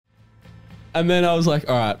And then I was like,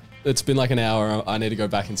 all right, it's been like an hour. I need to go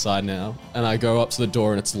back inside now. And I go up to the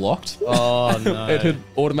door and it's locked. Oh, no. It had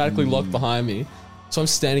automatically locked behind me. So I'm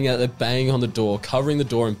standing out there banging on the door, covering the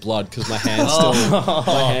door in blood because my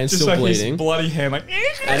hand's still like bleeding. His bloody hand, like.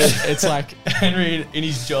 And it's like Henry in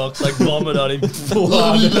his jocks, like vomit on him.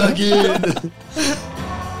 Let me back in.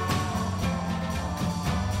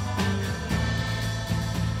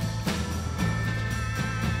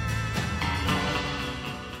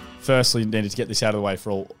 Firstly, needed to get this out of the way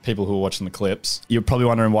for all people who are watching the clips. You're probably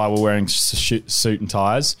wondering why we're wearing suit and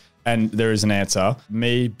ties, and there is an answer.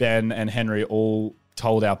 Me, Ben, and Henry all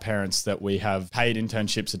told our parents that we have paid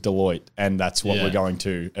internships at Deloitte, and that's what we're going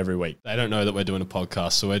to every week. they don't know that we're doing a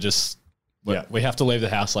podcast, so we have to leave the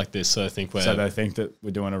house like this. So I think So they think that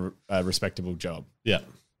we're doing a respectable job. yeah.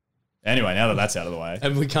 Anyway, now that that's out of the way,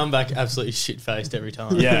 And we come back absolutely shit-faced every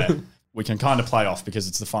time. yeah, we can kind of play off because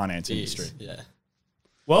it's the finance Jeez, industry. yeah.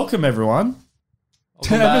 Welcome, everyone.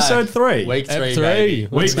 Welcome To episode back. 3. Week 3, Ep 3. baby.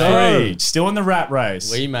 Week Let's go. 3. Still in the rat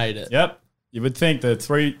race. We made it. Yep. You would think that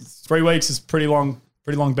three weeks is pretty long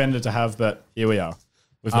bender to have, but here we are.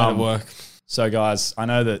 We've made it work. So, guys, I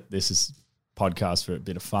know that this is a podcast for a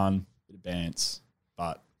bit of fun, a bit of bants,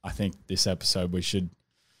 but I think this episode we should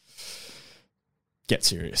get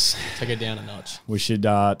serious. Take it down a notch. We should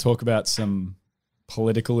talk about some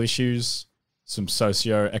political issues, some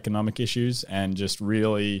socio-economic issues, and just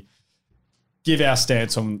really give our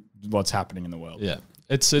stance on what's happening in the world. Yeah.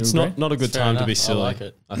 It's You not agree? a good Fair time to enough. be I silly, like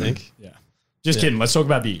it. I think. Yeah. Just kidding. Let's talk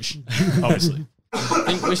about the issue, obviously. I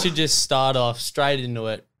think we should just start off straight into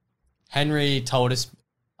it. Henry told us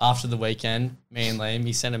after the weekend, me and Liam,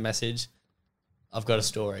 he sent a message, I've got a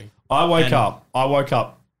story. I woke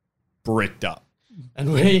up bricked up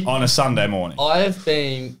And we, on a Sunday morning. I've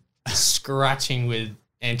been scratching with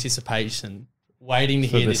anticipation, waiting to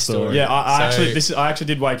hear this story. Yeah, So- I actually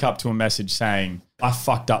did wake up to a message saying I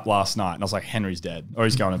fucked up last night, and I was like, Henry's dead, or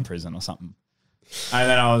he's going to prison or something. And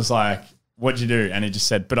then I was like, what'd you do? And he just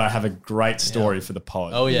said, but I have a great story for the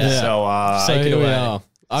pod. Oh, yeah. So Take it here we away.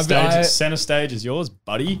 are. center stage is yours,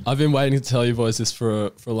 buddy. I've been waiting to tell you boys this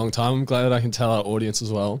for a long time. I'm glad that I can tell our audience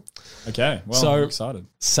as well. Okay, well, So- I'm excited.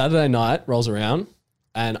 Saturday night rolls around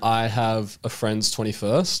and I have a friend's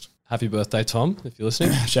 21st. Happy birthday, Tom, if you're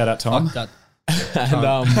listening. Shout out, Tom. That- And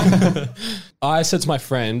I said to my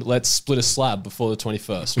friend, let's split a slab before the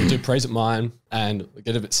 21st. We'll do praise at mine and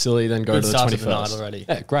get a bit silly, then go Good to the start 21st. to the night already.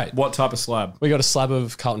 Yeah, great. What type of slab? We got a slab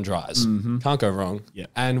of Carlton Dries. Can't go wrong. Yeah.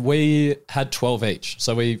 And we had 12 each.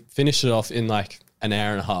 So we finished it off in like an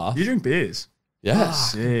hour and a half. You drink beers?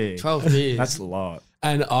 Yes. Yeah. 12 beers. That's a lot.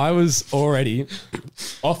 And I was already,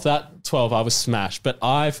 off that 12, I was smashed. But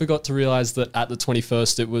I forgot to realize that at the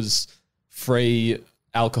 21st, it was free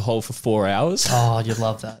alcohol for 4 hours. Oh, you'd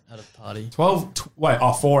love that at a party. 4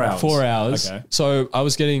 hours. 4 hours. Okay. So I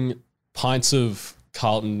was getting pints of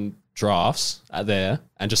Carlton drafts there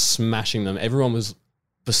and just smashing them. Everyone was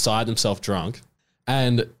beside themselves drunk.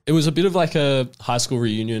 And it was a bit of like a high school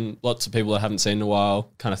reunion, lots of people I haven't seen in a while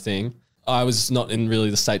kind of thing. I was not in really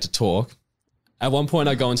the state to talk. At one point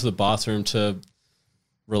I go into the bathroom to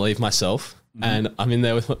relieve myself and I'm in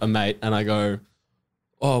there with a mate and I go,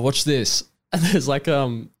 oh, watch this. And there's like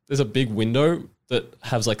there's a big window that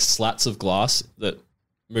has like slats of glass that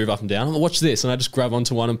move up and down. I'm like, watch this. And I just grab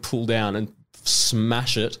onto one and pull down and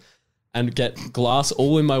smash it and get glass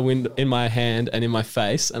all in my hand and in my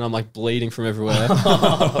face. And I'm like bleeding from everywhere.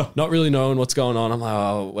 Not really knowing what's going on. I'm like,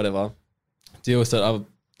 oh, whatever. Deal with it.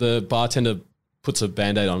 The bartender puts a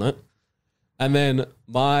Band-Aid on it. And then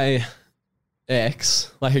my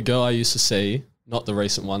ex, like a girl I used to see, not the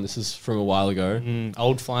recent one, this is from a while ago,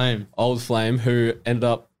 Old flame. old flame, who ended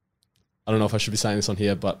up, I don't know if I should be saying this on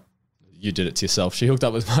here, but you did it to yourself. She hooked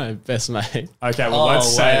up with my best mate. Okay, well, Oh,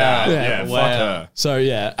 let's say wow. that. Yeah, Yeah, wow. fuck her. So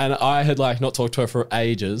yeah, and I had like not talked to her for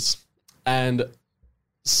ages. And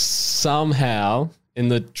somehow in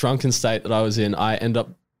the drunken state that I was in, I end up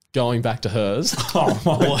going back to hers. Oh,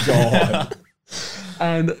 my God.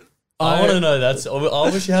 And I want to know that.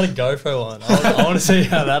 I wish you had a GoPro on. I want to see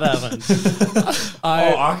how that happened.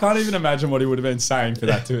 I can't even imagine what he would have been saying for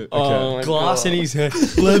that to occur. Oh my Glass God. in his head.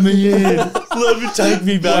 Let me in. Let me take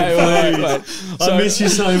me back. Wait. I So- miss you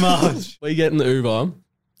so much. We get in the Uber.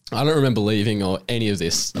 I don't remember leaving or any of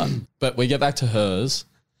this, but we get back to hers.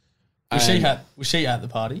 Was and- she at the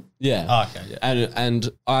party? Yeah. Oh, okay, yeah. And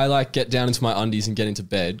I like get down into my undies and get into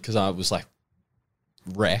bed because I was like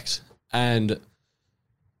wrecked and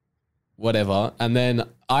whatever. And then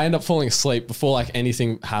I end up falling asleep before like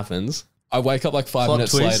anything happens. I wake up like 5 Plot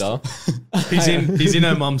minutes twist. later. He's in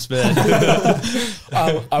her mum's bed.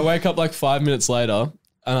 I wake up like 5 minutes later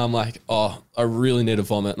and I'm like, oh, I really need to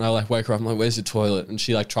vomit. And I like wake her up. I'm like, where's your toilet? And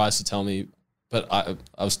she like tries to tell me, but I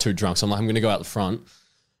was too drunk. So I'm like, I'm going to go out the front.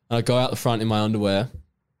 And I go out the front in my underwear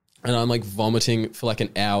and I'm like vomiting for like an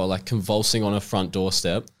hour, like convulsing on a front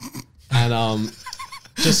doorstep. And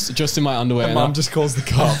just in my underwear. And mum just calls the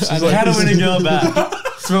cops. She's like, how do we go back?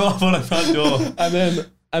 Throw up on a front door.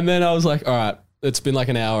 And then I was like, all right, it's been like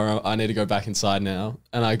an hour. I need to go back inside now.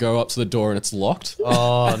 And I go up to the door and it's locked.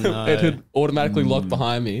 Oh, no. It had automatically locked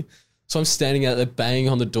behind me. So I'm standing out there banging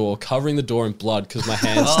on the door, covering the door in blood because my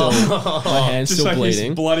hand's still like bleeding.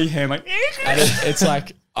 His bloody hand, like. And it's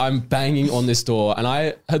like I'm banging on this door, and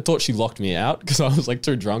I had thought she locked me out because I was like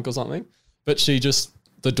too drunk or something. But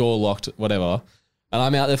the door locked, whatever. And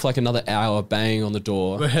I'm out there for like another hour banging on the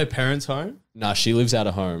door. Were her parents home? Nah, she lives out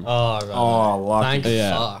of home. Oh, right. Oh, lucky. Thank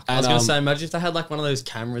Yeah. fuck. I And, was going to say, imagine if they had like one of those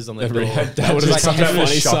cameras on the door. That would have Just like like a a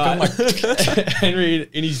funny shotgun, sight. like. Henry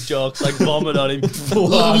in his jocks, like vomit on him.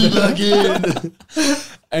 Let me back in.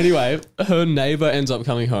 Anyway, her neighbor ends up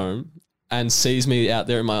coming home and sees me out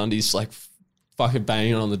there in my undies, like fucking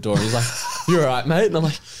banging on the door. And he's like, "You all right, mate?" And I'm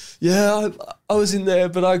like, "Yeah, I was in there,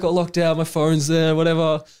 but I got locked out. My phone's there,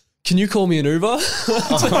 whatever. Can you call me an Uber?" So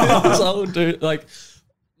I would do like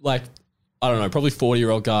I don't know, probably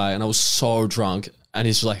 40-year-old guy, and I was so drunk. And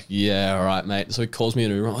he's just like, "Yeah, all right, mate." So he calls me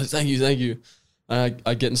an Uber. I'm like, "Thank you." And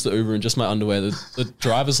I get into the Uber in just my underwear. The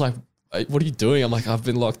driver's like, "Hey, what are you doing?" I'm like, "I've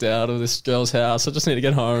been locked out of this girl's house. I just need to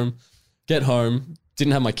get home."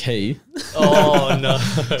 Didn't have my key. Oh, no.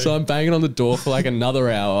 So I'm banging on the door for like another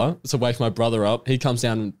hour to wake my brother up. He comes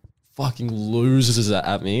down and fucking loses it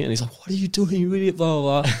at me. And he's like, "What are you doing, you idiot?"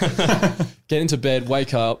 Blah, blah, blah. Get into bed,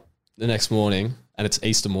 wake up the next morning, and it's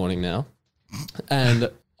Easter morning now. And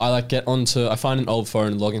I find an old phone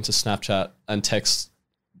and log into Snapchat and text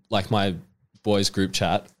like my boys group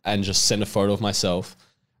chat and just send a photo of myself.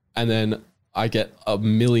 And then I get a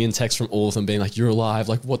million texts from all of them being like, "You're alive.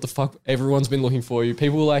 Like, what the fuck? Everyone's been looking for you."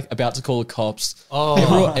 People were like about to call the cops.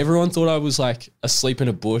 Oh. Everyone thought I was like asleep in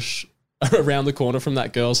a bush around the corner from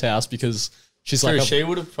that girl's house because she's True, like, she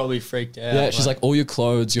would have probably freaked out. yeah, she's like, "All your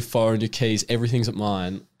clothes, your phone, your keys, everything's at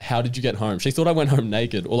mine. How did you get home?" She thought I went home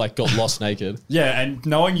naked or like got lost naked. Yeah, and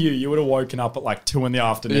knowing you would have woken up at like 2 in the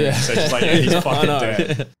afternoon. Yeah. So she's like, he's I fucking know.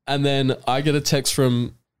 dead. And then I get a text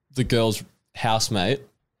from the girl's housemate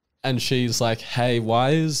and she's like, "Hey,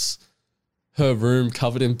 why is her room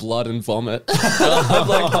covered in blood and vomit?"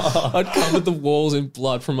 I'd covered the walls in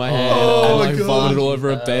blood from my hand and like vomited all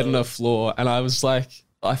over a bed and a floor. And I was like,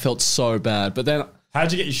 I felt so bad. But then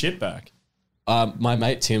How'd you get your shit back? my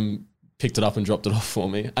mate Tim picked it up and dropped it off for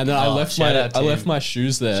me. And then I left shout out, Tim. my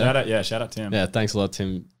shoes there. Shout out Tim. Yeah, thanks a lot,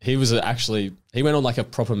 Tim. He was he went on like a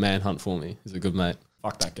proper manhunt for me. He's a good mate.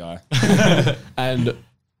 Fuck that guy. And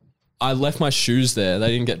I left my shoes there. They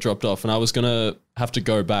didn't get dropped off, and I was gonna have to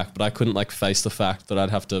go back, but I couldn't like face the fact that I'd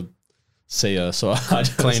have to see her, so I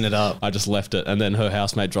just, Clean it up. I just left it, and then her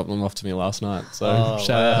housemate dropped them off to me last night. So shout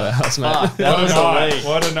out to her housemate. Fuck, that What was a the night. week.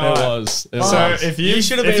 What a night. It was. So if You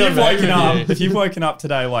should have if been you've on woken vacation. up, if you've woken up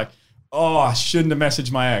today like, "Oh, I shouldn't have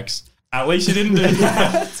messaged my ex," at least you didn't do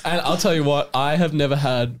that. And I'll tell you what, I have never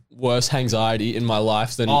had worse anxiety in my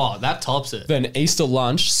life than Oh, that tops it. Easter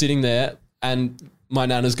lunch, sitting there, and my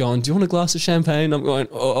nana's going, "Do you want a glass of champagne?" I'm going,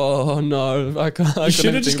 "Oh no, I can't." You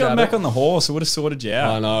should have just gone back on the horse. It would have sorted you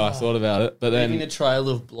out. I know, I thought about it, but Leaving then a trail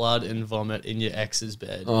of blood and vomit in your ex's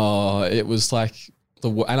bed. oh, it was like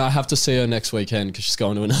and I have to see her next weekend because she's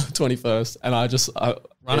going to another 21st, and I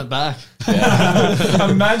Run it back.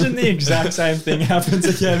 Imagine the exact same thing happens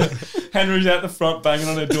again. Henry's out the front banging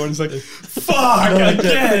on her door and he's like, "Fuck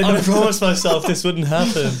again." I promised myself this wouldn't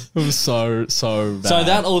happen. It was so bad. So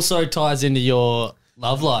that also ties into your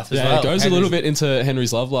love life as well. it goes a little bit into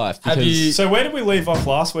Henry's love life Have because you- So where did we leave off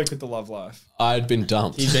last week with the love life? I'd been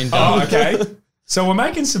dumped. He's been Oh, done. okay. So we're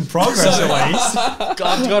making some progress at least. I've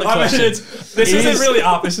got a I question. mean, this isn't really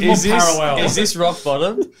up. This is more parallel. Is this rock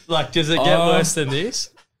bottom? Like, does it get worse than this?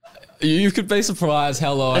 You could be surprised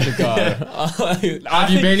how low I could go. Have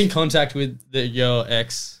you been in contact with your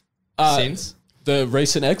ex since? The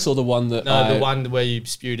recent ex or the one that No, the one where you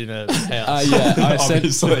spewed in a house. Yeah,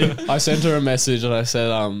 Obviously. I sent her a message and I said,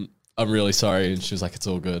 "I'm really sorry," and she was like, "It's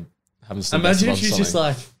all good." Imagine if she's just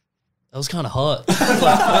like, "That was kind of hot.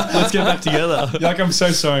 Like, let's get back together." You're like, "I'm so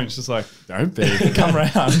sorry." And she's like, "Don't be. Come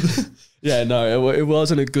round." Yeah, no, it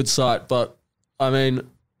wasn't a good sight, but I mean,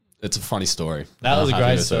 it's a funny story. That was a I'm happy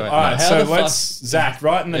great with it. story. All right, How so the fuck- let's, Zach,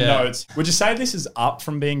 write in the Yeah. notes. Would you say this is up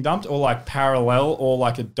from being dumped or like parallel or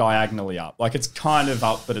like a diagonally up? Like it's kind of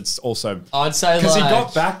up, but it's also... I'd say Because like, he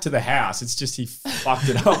got back to the house. It's just he fucked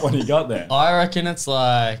it up when he got there. I reckon it's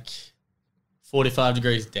like 45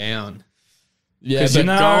 degrees down. Yeah, Because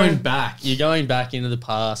but you're going back into the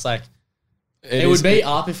past. Like, it would be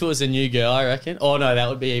up if it was a new girl, I reckon. Oh, no, that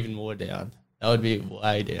would be even more down. That would be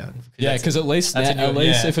way down. Yeah, because at least that's a new-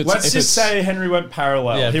 if it's Let's if just it's, say Henry went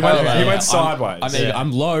parallel. Yeah, he parallel. went sideways. I mean,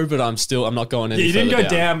 I'm low, but I'm not going any you didn't further go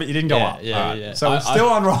down, but you didn't go Yeah, up. yeah, All right. yeah. So we're still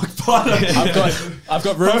on rock bottom. I've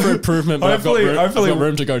got room for improvement, but I've got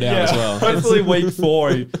room to go down as well. Hopefully week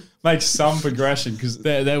 4 he makes some progression because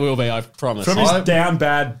There will be, I promise. from his down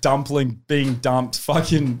bad dumpling being dumped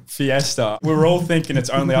fucking fiesta, we were all thinking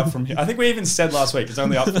it's only up from here. I think we even said last week it's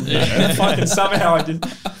only up from here. And fucking somehow I just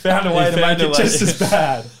found a way to make it just as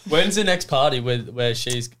bad. When's the next party where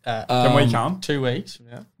she's at? Can we come? 2 weeks from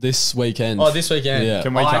now? This weekend. Oh, this weekend. Yeah.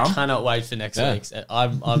 Can we I come? cannot wait for next Yeah. week's.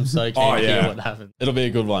 I'm so keen Oh, to yeah. hear what happens. It'll be a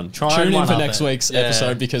good one. Try Tune and in for one-up next it. week's Yeah.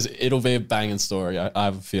 episode because it'll be a banging story. I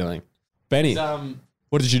have a feeling. Benny, Um,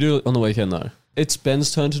 what did you do on the weekend though? It's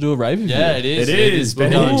Ben's turn to do a rave review. yeah, it is. It is. We're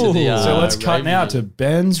Benny. going to the, So let's cut rave now review. to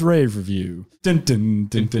Ben's rave review. Dun, dun,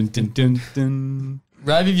 dun, dun, dun, dun, dun.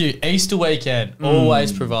 Rave review. Easter weekend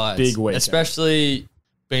always provides. big weekend. Especially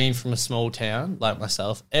being from a small town like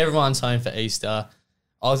myself. Everyone's home for Easter.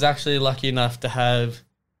 I was actually lucky enough to have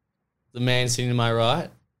the man sitting to my right,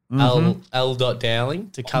 L. Dowling,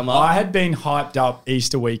 to come up. I had been hyped up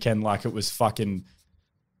Easter weekend like it was fucking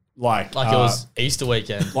like it was Easter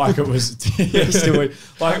weekend. like it was Easter week.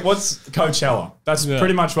 Like what's Coachella? That's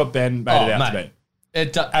pretty much what Ben made it out to be.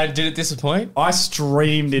 And did it disappoint? I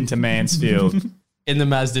streamed into Mansfield In the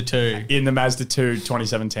Mazda 2. in the Mazda 2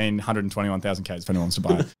 2017, 121,000 Ks if anyone wants to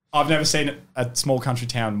buy it. I've never seen a small country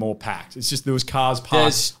town more packed. It's just there was cars parked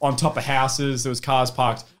There's- on top of houses. There was cars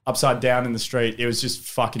parked upside down in the street. It was just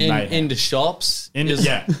fucking mayhem. Into shops.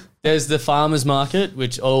 Yeah. There's the farmer's market,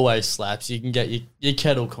 which always slaps. You can get your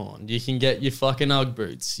kettle corn. You can get your fucking Ugg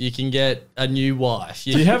boots. You can get a new wife.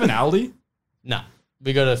 Do you have an Aldi? No.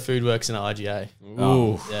 We got a Foodworks and IGA.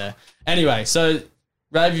 Ooh. Yeah. Anyway, so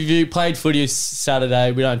rave review, played footy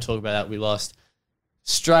Saturday. We don't talk about that. We lost.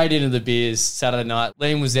 Straight into the beers Saturday night.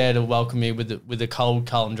 Liam was there to welcome me with a cold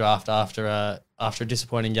Carlton draft after a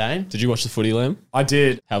disappointing game. Did you watch the footy, Liam? I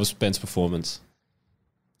did. How was Ben's performance?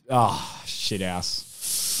 Oh, shit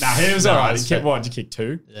house. Nah, he was No, all right. it's He kicked fair. what? Did you kick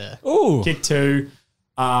 2? Yeah. Ooh. Kick 2.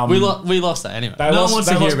 We lost that anyway. They no lost, one wants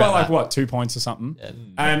they to hear lost by about like that. what, 2 points or something. Yeah.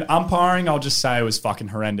 And umpiring, I'll just say, was fucking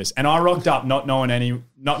horrendous. And I rocked up not knowing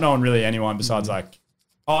really anyone besides like,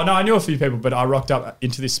 oh no, I knew a few people, but I rocked up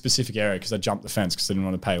into this specific area because I jumped the fence because I didn't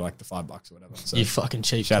want to pay like the $5 or whatever. So You fucking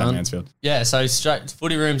cheap shout out cunt. Mansfield. Yeah, so straight to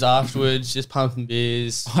footy rooms afterwards, just pumping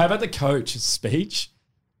beers. How about the coach's speech?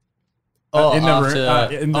 Oh, in the room-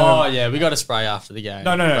 after, in the- oh yeah, we got a spray after the game.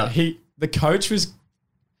 No. But- The coach was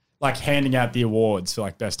like handing out the awards for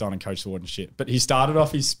like best on and coach award and shit. But he started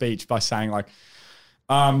off his speech by saying like,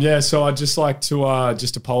 so I'd just like to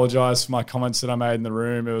just apologize for my comments that I made in the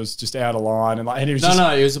room. It was just out of line. And he was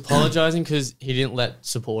No, he was apologising because he didn't let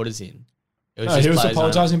supporters in. It he was players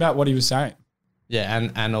apologizing about what he was saying. only. Yeah,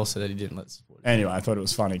 and also that he didn't let supporters Anyway, I thought it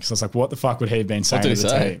was funny because I was like, what the fuck would he have been saying did to he the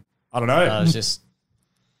say? team? I don't know. in. It was just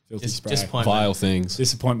Filthy spray. disappointment. Vile things.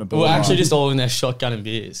 Disappointment. We were borderline. actually just all in there shotgunning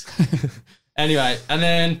beers. Anyway, and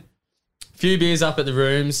then a few beers up at the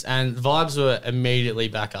rooms and the vibes were immediately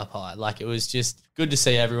back up high. Like it was just good to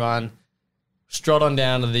see everyone. Strode on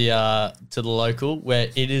down to the local where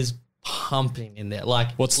it is pumping in there.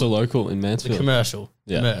 Like What's the local in the Mansfield? commercial.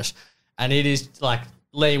 Yeah. Commercial. And it is like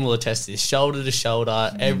Liam will attest to this, shoulder to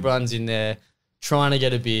shoulder. Everyone's in there trying to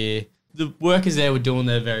get a beer. The workers there were doing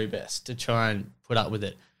their very best to try and put up with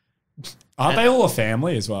it. Aren't they all a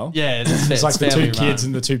family as well? Yeah, It's like the two family kids run.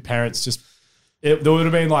 and the two parents just. There would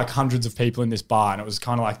have been like hundreds of people in this bar, and it was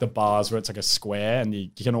kind of like the bars where it's like a square, and you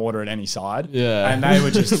can order at any side. Yeah. and they were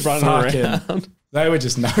just Running fucking. around. They were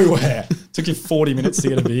just nowhere. Took you 40 minutes to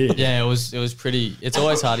get a beer. Yeah, it was pretty. It's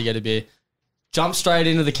always hard to get a beer. Jump straight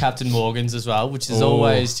into the Captain Morgan's as well, which is Ooh.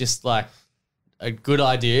 always just like a good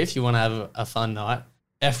idea if you want to have a fun night.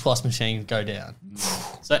 F plus machine go down.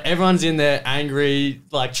 So everyone's in there angry,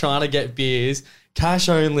 like trying to get beers, cash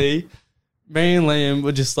only. Me and Liam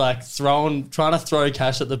were just like trying to throw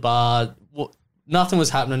cash at the bar. Nothing was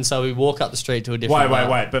happening, so we walk up the street to a different bar.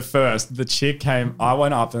 Wait. But first, the chick came. I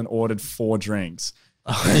went up and ordered 4 drinks.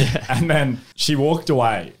 Oh, yeah. And then she walked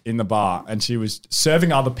away in the bar and she was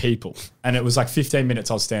serving other people. And it was like 15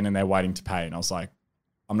 minutes I was standing there waiting to pay. And I was like,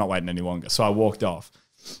 I'm not waiting any longer. So I walked off,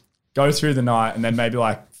 go through the night. And then maybe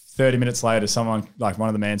like 30 minutes later, someone, like one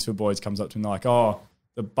of the Mansfield boys comes up to me like, oh,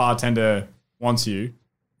 the bartender wants you.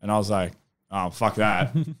 And I was like, oh, fuck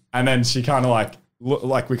that. And then she kind of like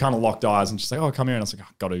we kind of locked eyes and she's like, oh, come here. And I was like,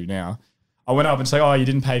 oh, got to now. I went up and said, oh, you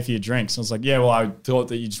didn't pay for your drinks. And I was like, yeah, well, I thought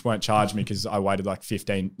that you just won't charge me because I waited like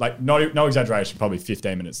 15, like no exaggeration, probably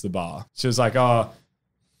 15 minutes at the bar. She was like, oh,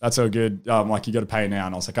 that's all good. Like, you got to pay now.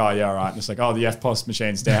 And I was like, oh, yeah, all right. And it's like, oh, the FPOS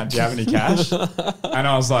machine's down. Do you have any cash? And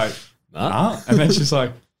I was like, nah. And then she's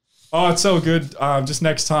like, oh, it's all good. Just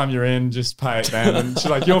next time you're in, just pay it, man. And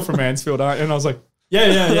she's like, you're from Mansfield, aren't you? And I was like,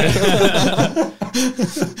 yeah.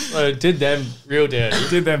 Well, it did them real dirty.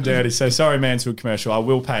 Did them dirty. So sorry, Mansfield commercial. I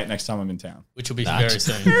will pay it next time I'm in town. Which will be very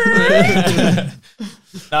soon.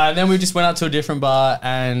 And then we just went out to a different bar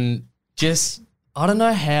and just, I don't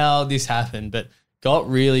know how this happened, but got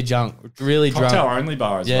really drunk. Cocktail only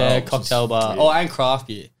bar as well. Yeah, cocktail bar. Oh, and craft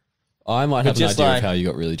beer. I might have an idea of how you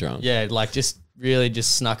got really drunk. Yeah, like just really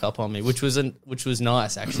just snuck up on me, which was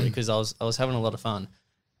nice actually because I was having a lot of fun.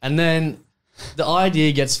 And then the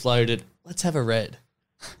idea gets floated, let's have a red.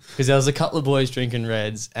 Because there was a couple of boys drinking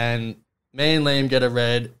reds and me and Liam get a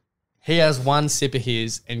red. He has one sip of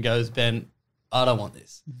his and goes, Ben, I don't want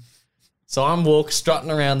this. So I'm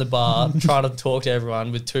strutting around the bar trying to talk to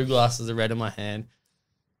everyone with 2 glasses of red in my hand.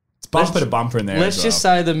 It's bumper to bumper in there. Let's just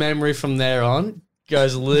say the memory from there on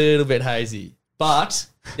goes a little bit hazy. But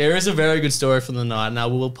there is a very good story from the night and I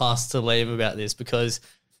will pass to Liam about this because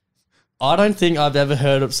I don't think I've ever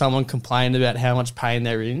heard of someone complain about how much pain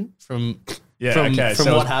they're in from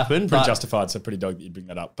what happened. Pretty justified, so pretty dog that you bring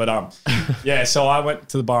that up. But so I went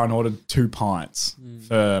to the bar and ordered 2 pints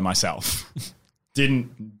for myself.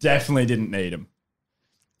 Definitely didn't need them.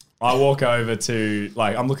 I walk over to,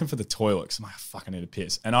 like, I'm looking for the toilet because I'm like, fuck, I need a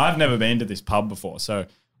piss. And I've never been to this pub before. So I'm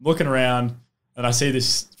looking around and I see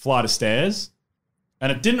this flight of stairs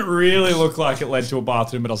and it didn't really look like it led to a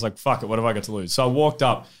bathroom, but I was like, fuck it, what have I got to lose? So I walked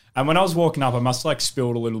up and when I was walking up, I must have like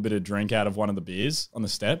spilled a little bit of drink out of one of the beers on the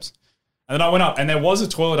steps. And then I went up and there was a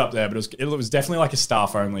toilet up there, but it was definitely like a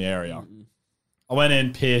staff only area. I went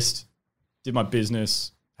in, pissed, did my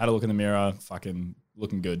business, had a look in the mirror, fucking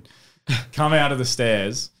looking good. Come out of the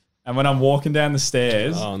stairs. And when I'm walking down the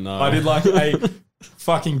stairs, I did like a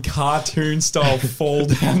fucking cartoon style fall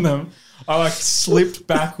down them. I like slipped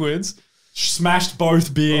backwards, smashed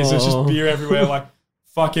both beers. There's just beer everywhere. Like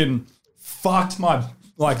fucking fucked my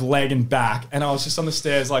like leg and back. And I was just on the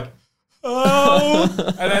stairs like, oh.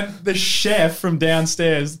 And then the chef from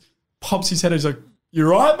downstairs pops his head. He's like, you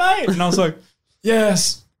right, mate? And I was like,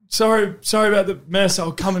 yes, sorry about the mess.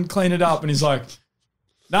 I'll come and clean it up. And he's like,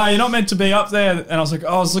 no, you're not meant to be up there. And I was like,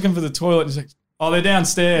 oh, I was looking for the toilet. And he's like, oh, they're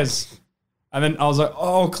downstairs. And then I was like,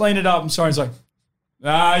 oh, I'll clean it up. I'm sorry. He's like,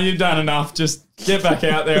 nah, you've done enough. Just get back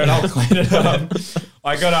out there and I'll clean it up.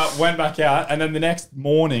 I got up, went back out. And then the next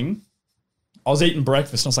morning, I was eating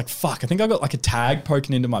breakfast and I was like, fuck, I think I got like a tag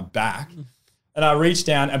poking into my back. And I reached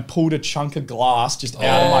down and pulled a chunk of glass just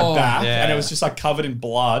out of my back. Yeah. And it was just like covered in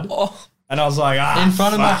blood. And I was like, in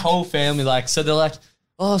front of my whole family, like, so they're like,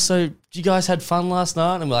 oh, so you guys had fun last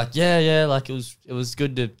night? And we're like, yeah, like it was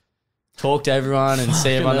good to talk to everyone and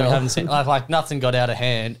see everyone that we haven't seen. Like nothing got out of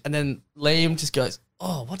hand. And then Liam just goes,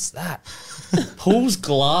 oh, what's that? Pulls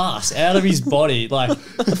glass out of his body like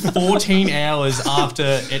 14 hours after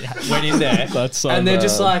it went in there. That's so and they're bad.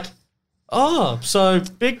 just like, oh, so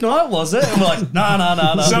big night, was it? And we're like,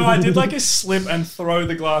 no. So I did like a slip and throw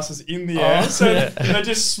the glasses in the air. So they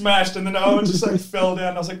just smashed and then I just like fell down.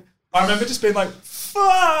 And I was like, I remember just being like,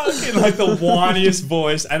 fuck, in like the whiniest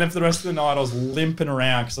voice. And then for the rest of the night, I was limping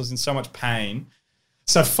around because I was in so much pain.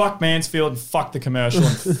 So fuck Mansfield and fuck the commercial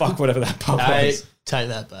and fuck whatever that pub was. Take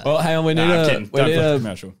that back. Well, hang on, we need a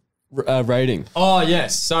commercial. Rating. Oh,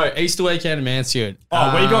 yes. So Easter weekend in Mansfield. We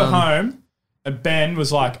got home and Ben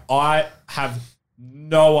was like, I have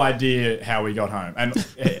no idea how we got home. And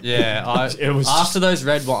it was after those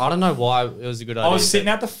red ones. I don't know why it was a good idea. I was sitting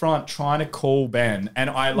at the front trying to call Ben and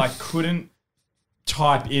I like couldn't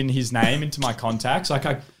type in his name into my contacts. Like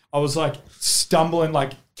I was like stumbling,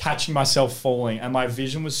 like catching myself falling and my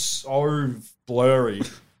vision was so blurry.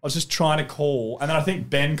 I was just trying to call. And then I think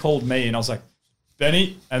Ben called me and I was like,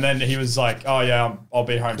 Benny? And then he was like, oh yeah, I'll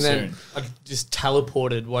be home soon. I just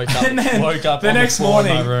teleported, woke up the next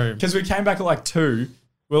morning, in my room. Because we came back at like 2.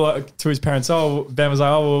 We were like, to his parents. Oh, Ben was like,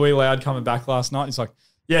 oh, were we allowed coming back last night? He's like,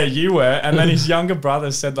 yeah, you were. And then his younger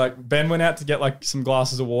brother said like, Ben went out to get like some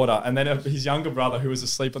glasses of water. And then his younger brother who was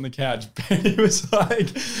asleep on the couch, he was like,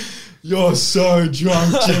 you're so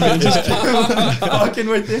drunk, Jimmy. Just fucking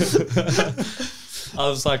with him. I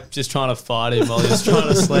was like just trying to fight him while he was trying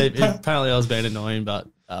to sleep. Apparently I was being annoying, but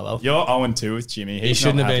oh well. You're 0-2 with Jimmy. He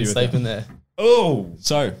shouldn't have been sleeping there. Oh.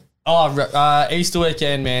 So. Easter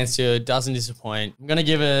weekend, Mansfield doesn't disappoint. I'm going to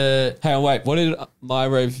give a... Hang on, wait. What did my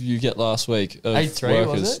review get last week? 8-3,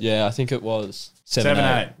 was it? Yeah, I think it was 7-8. Seven,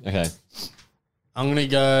 eight. Okay. I'm going to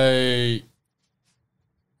go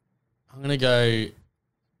I'm going to go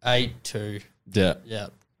 8-2. Yeah. Yeah.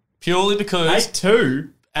 Purely because... 8-2?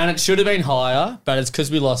 And it should have been higher, but it's because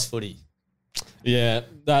we lost footy. Yeah.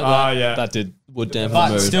 That would dampen the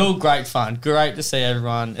But mood. still great fun. Great to see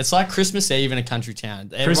everyone. It's like Christmas Eve in a country town.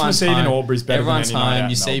 Christmas Eve in Albury's better than any night out home. in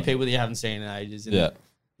You see Melbourne. people that you haven't seen in ages. And Yeah.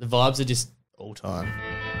 the vibes are just all time.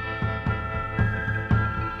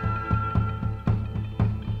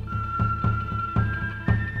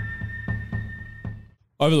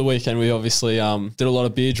 Over the weekend, we obviously did a lot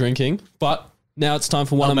of beer drinking, but now it's time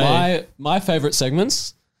for one Not of my favourite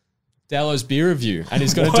segments, Dallo's beer review. And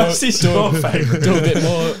he's going What's to this your favourite? do a bit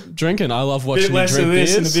more drinking. I love A watching bit you less drink of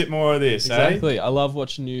this beers. and a bit more of this, Exactly. I love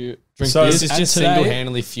watching you drink So beers. This is And just today,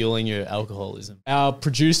 single-handedly fueling your alcoholism. our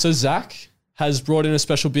producer, Zach, has brought in a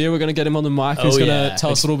special beer. We're going to get him on the mic. He's Oh, going yeah. to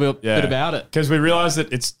tell us a little bit about it. Because we realised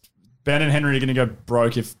that it's Ben and Henry are going to go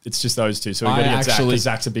broke if it's just those two. So we've got to get Zach, because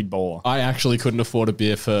Zach's a big baller. I actually couldn't afford a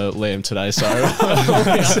beer for Liam today, so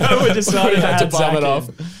So we decided we had to add bum Zach it in. off.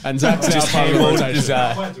 And Zach's now Just part of the handled rotation.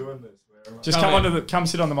 Zach. Just come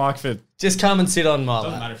sit on the mic for... Just come and sit on my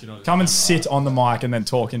lap. Come and sit on the mic and then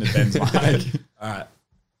talk into Ben's mic. All right.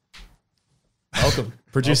 Welcome.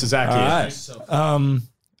 Producer Zach here. All right.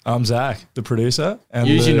 I'm Zach, the producer. And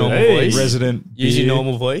Use the your normal voice. resident Use your beer-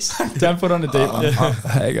 normal voice. Don't put on a deep one.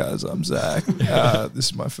 Hey guys, I'm Zach. This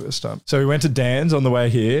is my first time. So we went to Dan's on the way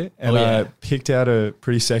here, and I picked out a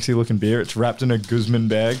pretty sexy looking beer. It's wrapped in a Guzman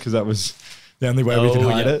bag because that was the only way we could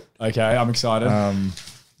hide it. Okay, I'm excited.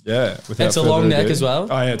 Yeah, without It's a further long neck ado- as well?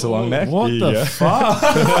 Oh yeah, it's a long neck. What Here the you go. fuck?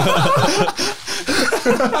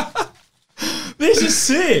 This is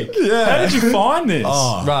sick. Yeah. How did you find this?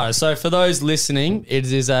 Right, so for those listening,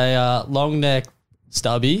 it is a long neck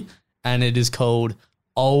stubby, and it is called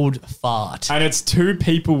Old Fart. And it's two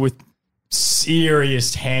people with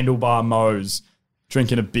serious handlebar mows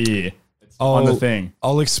drinking a beer on the thing.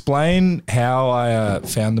 I'll explain how I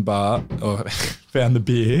found the bar or found the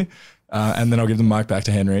beer, and then I'll give the mic back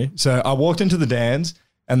to Henry. So I walked into the Dan's,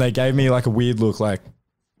 and they gave me like a weird look, like,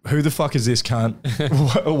 who the fuck is this cunt?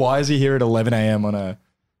 Why is he here at 11 a.m. on a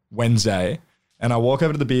Wednesday? And I walk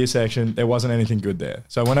over to the beer section. There wasn't anything good there.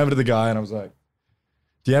 So I went over to the guy and I was like,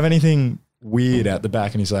 do you have anything weird out the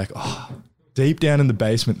back? And he's like, oh, deep down in the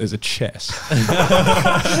basement, there's a chest.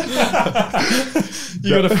 You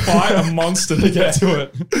got to fight a monster to get to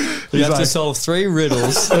it. You have to like- solve 3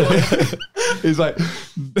 riddles. He's like,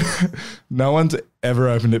 no one's ever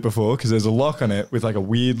opened it before because there's a lock on it with like a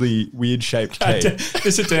weird shaped key.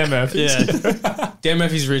 It's a Dan Murphy. Yeah. Dan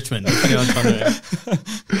Murphy's Richmond. You know what I'm trying to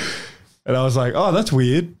do. And I was like, oh, that's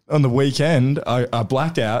weird. On the weekend, I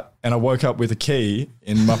blacked out and I woke up with a key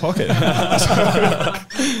in my pocket.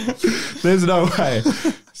 There's no way.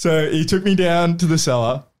 So he took me down to the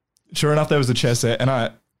cellar. Sure enough, there was a chest there. And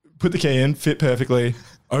I put the key in, fit perfectly,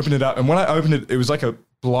 opened it up. And when I opened it, it was like a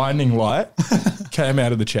blinding light came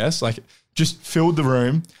out of the chest, like just filled the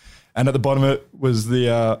room. And at the bottom of it was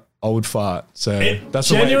the old fart. So that's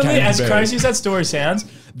the way it Genuinely, came to as be. crazy as that story sounds,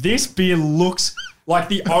 this beer looks like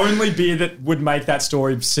the only beer that would make that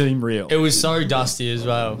story seem real. It was so dusty as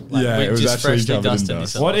well. Like, Yeah, we it was just actually freshly covered in dusted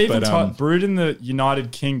dust. this. What even But, type, brewed in the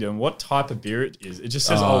United Kingdom, what type of beer it is? It just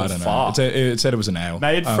says I Old don't know. Fart. It said it was an ale.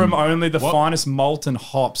 Made from only the finest malt and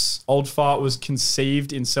hops, Old Fart was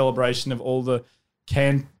conceived in celebration of all the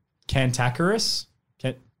cantankerous.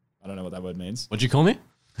 I don't know what that word means. What'd you call me?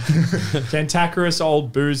 Cantankerous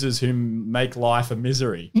old boozers who make life a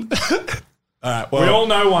misery. All right, We all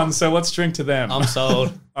know one, so let's drink to them. I'm sold.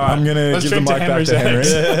 All right, I'm going to let's give the drink mic back to Henry.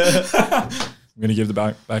 eggs. I'm going to give the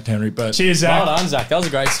mic back to Henry. But Cheers, Well Zach. done, Zach. That was a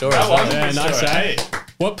great story. Yeah, nice. Eh?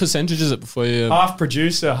 What percentage is it before you? Half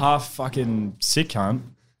producer, half fucking sick cunt.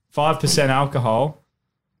 5% alcohol.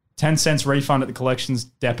 10 cents refund at the collections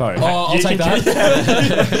depot. Oh, I'll take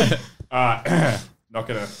that. All right. Not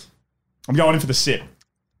going to. I'm going in for the sip.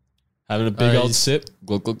 Having a big Oh, old he's- sip.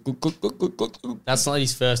 Glug, glug, glug, glug, glug, glug, glug, glug. That's not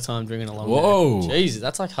his first time drinking a long Whoa. neck. Jesus,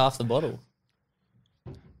 that's like half the bottle.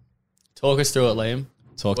 Talk us through it, Liam.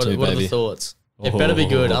 Talk What, to me, what are the baby. thoughts? It better be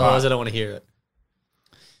good, Oh. otherwise I don't want to hear it.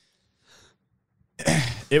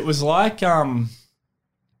 It was like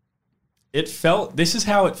it felt. This is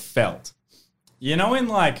how it felt. You know, in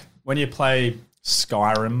like when you play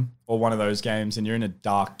Skyrim or one of those games, and you're in a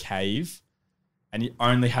dark cave, and you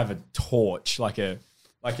only have a torch, like a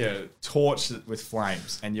torch with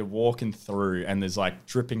flames, and you're walking through, and there's like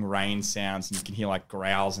dripping rain sounds, and you can hear like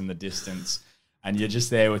growls in the distance, and you're just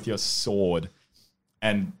there with your sword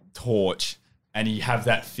and torch, and you have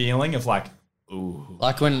that feeling of like, ooh.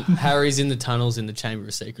 Like when Harry's in the tunnels in the Chamber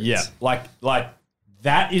of Secrets. Yeah, like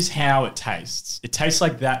that is how it tastes. It tastes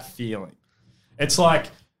like that feeling. It's like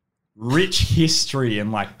rich history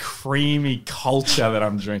and like creamy culture that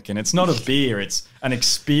I'm drinking. It's not a beer, it's an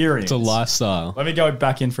experience. It's a lifestyle. Let me go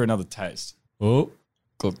back in for another taste. Oh.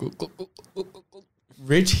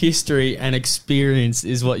 Rich history and experience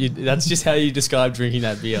is what you. That's just how you describe drinking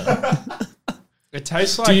that beer. It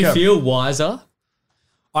tastes like. Do you feel wiser?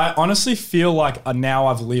 I honestly feel like now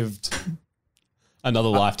I've lived. Another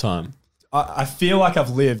lifetime. I feel like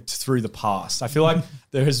I've lived through the past. I feel like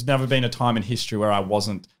there has never been a time in history where I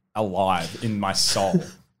wasn't alive in my soul.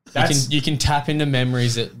 You can tap into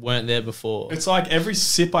memories that weren't there before. It's like every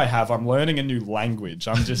sip I have, I'm learning a new language.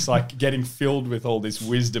 I'm just like getting filled with all this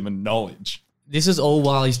wisdom and knowledge. This is all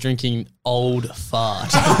while he's drinking old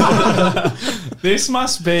fart. This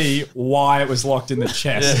must be why it was locked in the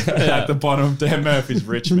chest at the bottom of Dan Murphy's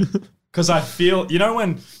Richmond. Because I feel, you know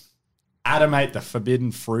when Adam ate the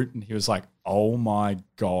forbidden fruit and he was like, oh my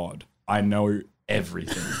God, I know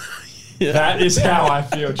everything. That is how I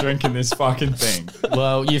feel drinking this fucking thing.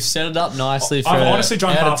 Well, you've set it up nicely for I've honestly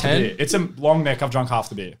drunk out of half the 10. beer. It's a long neck. I've drunk half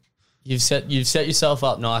the beer. You've set yourself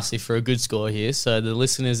up nicely for a good score here, so the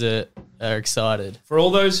listeners are excited. For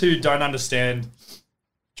all those who don't understand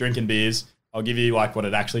drinking beers, I'll give you like what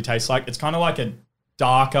it actually tastes like. It's kind of like a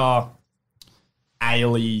darker,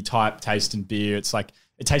 ale-y type taste in beer. It's like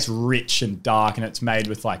it tastes rich and dark, and it's made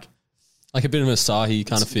with like Like a bit of a Asahi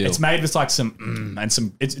kind of feel. It's made with like some and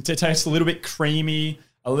some. It tastes a little bit creamy,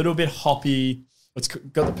 a little bit hoppy. It's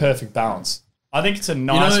got the perfect balance. I think it's a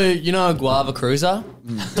nice. You know a guava cruiser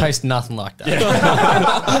tastes nothing like that.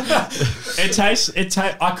 It tastes.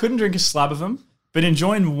 I couldn't drink a slab of them, but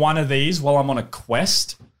enjoying one of these while I'm on a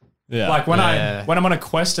quest. Yeah. Like when I'm on a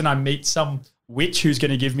quest and I meet some witch who's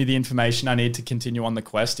going to give me the information I need to continue on the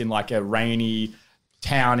quest in like a rainy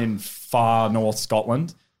town in far north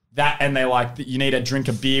Scotland. That and they're like, you need to drink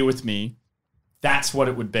a beer with me. That's what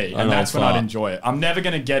it would be, and that's when I'd enjoy it. I'm never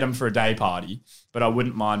going to get them for a day party, but I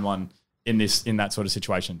wouldn't mind one in that sort of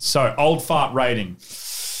situation. So old fart rating.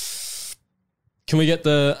 Can we get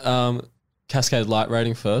the Cascade Light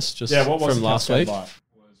rating first? Just Yeah, what was from the last Cascade week?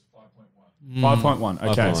 Light? 5.1.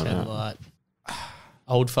 Okay. 5.1. And like,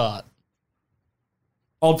 old fart.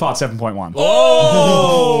 Old fart 7.1.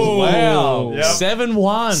 Oh, wow. Yep. 7-1.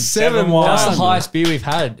 7-1. That's the highest beer we've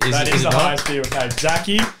had. That is the highest beer we've had.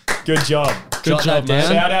 Zachy, good job. Jot that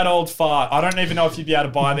down. Shout out old fart. I don't even know if you'd be able to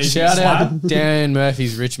buy these. Shout in out slab. Dan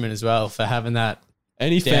Murphy's Richmond as well for having that.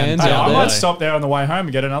 Any Damn. fans Hey, out I there? might stop there on the way home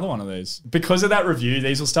and get another one of these. Because of that review,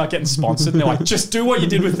 these will start getting sponsored. And they're like, just do what you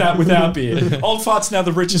did with that with our beer. Old Fart's now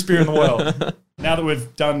the richest beer in the world. Now that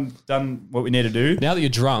we've done what we need to do. Now that you're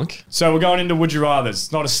drunk, So we're going into Would You Rathers.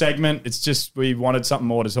 It's not a segment. It's just we wanted something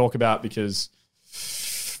more to talk about because...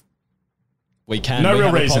 we can. No we real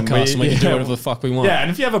have a reason. podcast and we can do Yeah. whatever the fuck we want. Yeah, and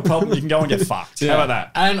if you have a problem, you can go and get fucked. How about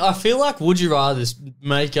that? And I feel like Would You Rathers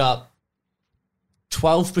make up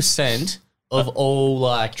 12% of all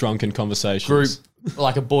like Drunken conversations. group,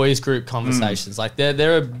 like a boys group conversations. Like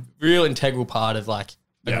they're a real integral part of like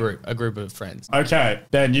a Yeah. group of friends. Okay,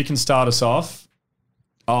 Ben, you can start us off.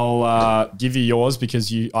 I'll give you yours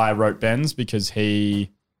because I wrote Ben's because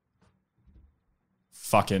he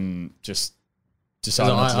fucking just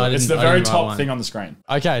decided not to do it. It's the I very didn't write top one. thing on the screen.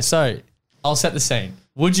 Okay, so I'll set the scene.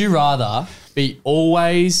 Would you rather be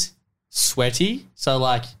always sweaty? So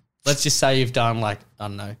like, let's just say you've done like, I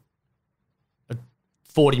don't know, a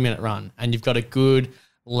 40-minute run and you've got a good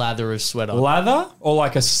lather of sweat on. Lather or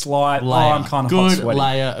like a slight, Layer. I'm kind of good hot sweaty.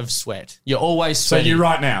 layer of sweat. You're always So sweaty. you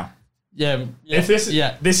right now. Yeah. If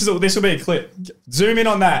this will be a clip. Zoom in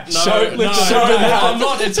on that. No, show that. I'm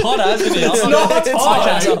not. It's hot as it is. It's not hot.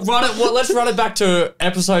 Okay, so let's run it back to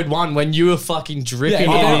episode 1 when you were fucking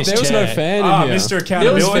dripping Yeah, in this there was chair. no fan Ah, in here. Mr.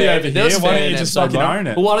 Accountability over There here. was Why fan don't you in just episode fucking 1. own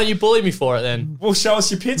it? Well, why don't you bully me for it then? Well, show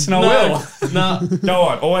us your pits and I will. No. Go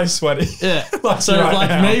on. Always sweaty. Yeah. Like So right like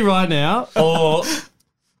now. me right now, or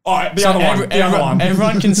All right, the so other one.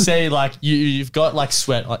 everyone can see like you've got like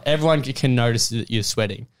sweat. Like everyone can notice that you're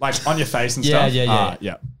sweating. Like on your face and Yeah, stuff? yeah, yeah. Ah,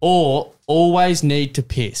 yeah. Or always need to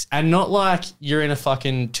piss. And not like you're in a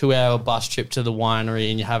fucking 2-hour bus trip to the winery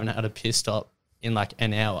and you haven't had a piss stop in like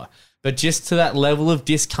an hour. But just to that level of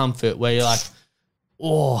discomfort where you're like,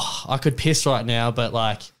 oh, I could piss right now, but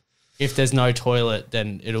like if there's no toilet,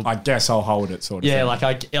 then it'll... I guess I'll hold it sort of yeah, thing. like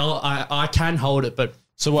I can hold it, but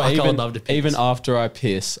So what? fuck, I would Even, love to piss. even after I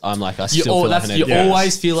piss, I'm like, I You, still feel like you Yes.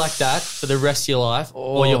 always feel like that for the rest of your life,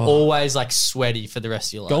 or you're always like sweaty for the rest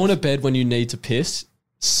of your life. Going to bed when you need to piss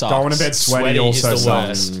sucks. Going to bed sweaty Sweaty also is the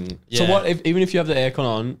sucks. worst. So Yeah. what? Even if you have the aircon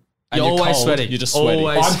on, and You're always cold, sweaty. You're just sweaty.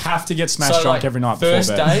 Always. I'd have to get smashed drunk like, every night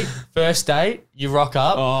before bed. First date, you rock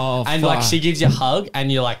up, Oh, and like fuck. she gives you a hug,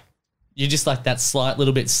 and you're just like that slight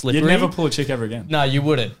little bit slippery. You'd never pull a chick ever again. No, you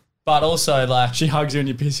wouldn't. But also like, She hugs you and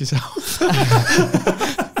you piss yourself.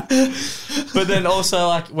 but then also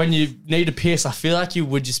like when you need to piss, I feel like you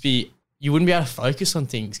wouldn't be able to focus on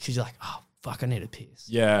things because you're like, oh fuck, I need to piss.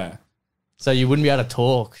 Yeah. So you wouldn't be able to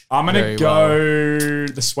talk. I'm gonna very go well.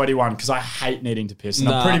 the sweaty one because I hate needing to piss, and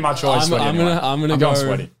Nah, I'm pretty much always sweaty. Anyway. I'm gonna going go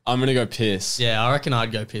sweaty. I'm gonna go piss. Yeah, I reckon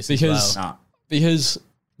I'd go piss Because- as well. Nah. Because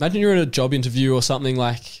imagine you're in a job interview or something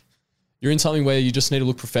like you're in something where you just need to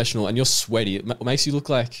look professional and you're sweaty. It makes you look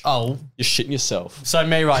like Oh, you're shitting yourself. so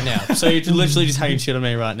me right now. So you're literally just hanging shit on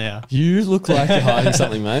me right now. You look like you're hiding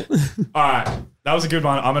something, mate. All right, that was a good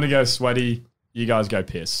one. I'm gonna go sweaty. You guys go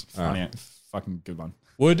piss. All right. Funny, fucking good one.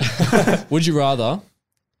 Would you rather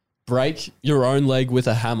break your own leg with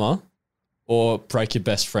a hammer or break your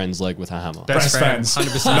best friend's leg with a hammer? Best friends,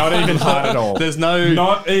 100%. Not even hard at all. There's no.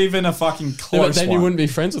 Not even a fucking Yeah, close but then one. you wouldn't be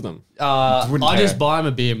friends with them. Wouldn't I just care. buy him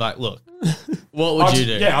a beer and be like, look, what would I'll you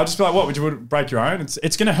just- do? Yeah, I'll just be like, what would you break your own?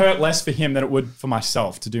 It's gonna hurt less for him than it would for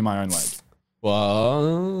myself to do my own leg.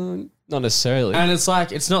 Well, not necessarily. And it's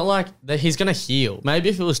like, it's not like that he's going to heal. Maybe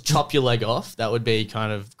if it was chop your leg off, that would be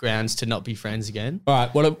kind of grounds to not be friends again. All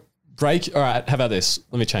right, All right, how about this?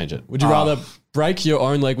 Let me change it. Would you Oh. rather break your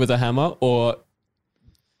own leg with a hammer or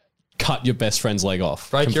cut your best friend's leg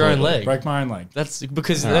off? Break your own completely? leg. Break my own leg. That's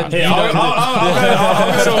because All right. then Yeah, you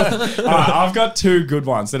don't- all right, I've got two good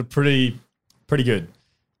ones that are pretty good.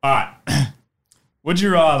 All right. Would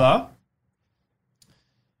you rather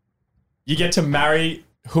you get to marry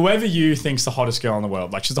whoever you think's the hottest girl in the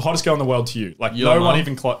world? Like she's the hottest girl in the world to you. Like Your no one mum?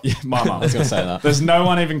 even close. Yeah, my mum. I was going to say that. There's no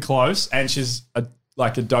one even close, and she's a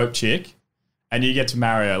dope chick, and you get to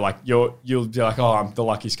marry her. Like you'll be like, oh, I'm the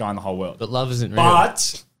luckiest guy in the whole world. but love isn't real.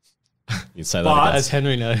 But You'd say that. But- again. as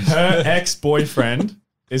Henry knows. her ex-boyfriend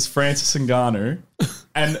is Francis Ngannou,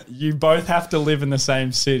 and you both have to live in the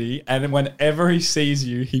same city, and whenever he sees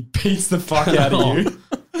you, he beats the fuck out of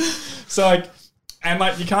you. So like, and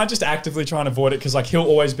like you can't just actively try and avoid it because like he'll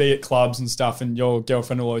always be at clubs and stuff, and your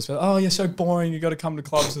girlfriend will always be like, oh, you're so boring, you got to come to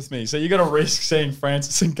clubs with me. So you got to risk seeing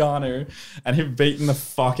Francis Ngannou and him beating the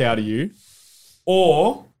fuck out of you,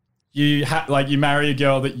 or you you marry a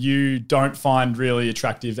girl that you don't find really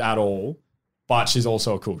attractive at all, but she's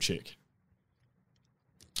also a cool chick.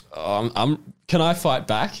 Can I fight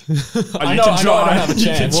back? I know I don't have a You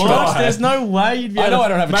can chance. try. What? There's no way you'd be I able know to I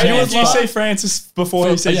don't have a Maybe chance. if you but- see Francis before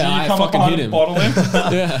he sees yeah, you, I you come up fucking behind hit and him. bottle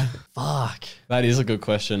him. Yeah, fuck. that is a good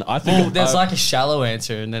question. I Well, think there's like a shallow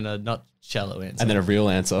answer and then a not shallow answer. and then a real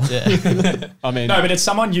answer. yeah. I mean, No, but it's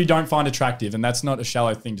someone you don't find attractive, and that's not a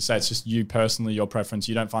shallow thing to say. It's just you personally, your preference.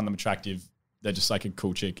 You don't find them attractive. They're just like a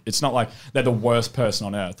cool chick. It's not like they're the worst person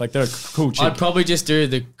on earth. Like they're a cool chick. I'd probably just do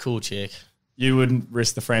the cool chick. You wouldn't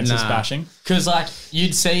risk the Francis Nah. bashing. Because like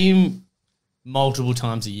you'd see him multiple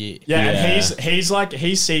times a year. Yeah, Yeah. and he's like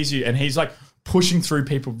he sees you, and he's like pushing through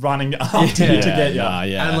people, running after you to get you.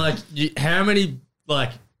 yeah. And like, how many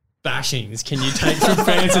like bashings can you take from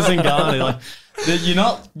Francis Ngannou?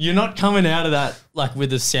 Like, you're not coming out of that like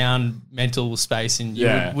with a sound mental space, and you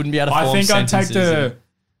Yeah. wouldn't be able to. I Form think I'd take sentences the. and-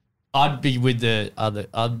 I'd be with the other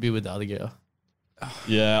girl.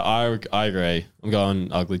 yeah, I agree. I'm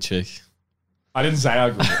going ugly chick. I didn't say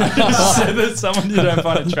ugly. I just said that someone you don't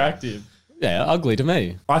find attractive. Yeah, ugly to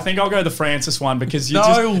me. I think I'll go the Francis one because you No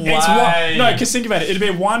just it's way. no, because think about it. It'd be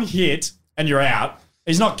one hit and you're out.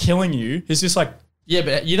 He's not killing you. He's just like Yeah,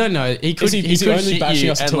 but you don't know. He could. Is he could only hit bashing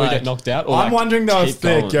you us and, until we like, get knocked out? Or I'm like, wondering though keep if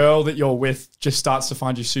the going? girl that you're with just starts to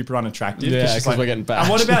find you super unattractive. Yeah, she's 'cause we're getting And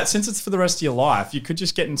what bashed. about since it's for the rest of your life? You could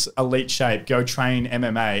just get in elite shape, go train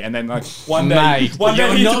MMA, and then like one day, Mate, one day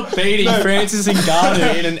you're he- not beating Francis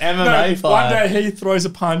Ngannou in an MMA no, fight. one day he throws a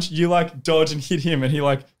punch, you like dodge and hit him, and he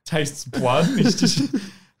like tastes blood. And he's just,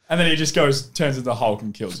 and then he just turns into the Hulk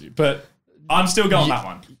and kills you. But I'm still going that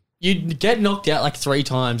one. You'd get knocked out like 3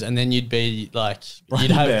 times, and then you'd be like, Brain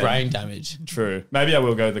you'd have dead. brain damage. True. Maybe I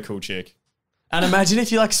will go the cool chick. And imagine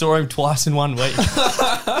if you like saw him twice in 1 week.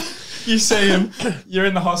 You see him, you're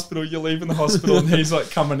in the hospital, you're leaving the hospital, and he's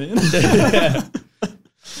like coming in.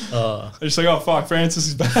 Oh. You're just like, oh fuck, Francis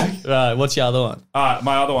is back. Right, what's your other one?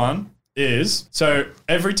 My other one is, so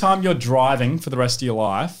every time you're driving for the rest of your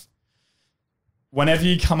life, whenever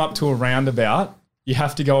you come up to a roundabout, you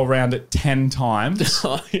have to go around it 10 times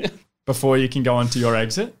Oh, yeah. before you can go onto your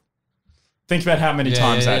exit. Think about how many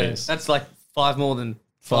times that is. That's like 5 more than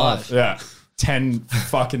 5. Yeah. 10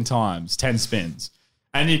 fucking times, 10 spins.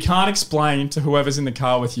 And you can't explain to whoever's in the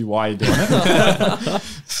car with you why you're doing it.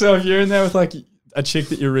 So if you're in there with like a chick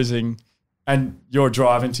that you're rizzing and you're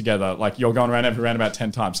driving together, like you're going around every roundabout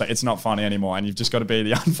 10 times, so it's not funny anymore and you've just got to be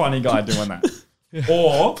the unfunny guy doing that.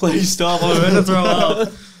 Or, Please stop, I'm going to throw up.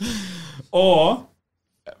 or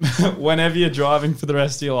whenever you're driving for the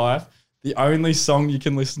rest of your life, the only song you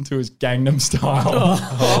can listen to is Gangnam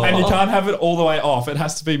Style. And you can't have it all the way off. It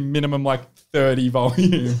has to be minimum like 30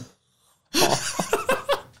 volume.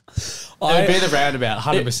 It would be the roundabout,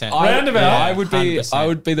 100%. Roundabout? Yeah, 100%. I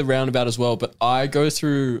would be the roundabout as well, but I go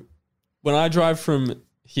through, when I drive from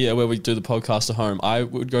here where we do the podcast to home, I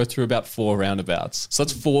would go through about 4 roundabouts. So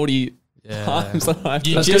that's 40 times that I have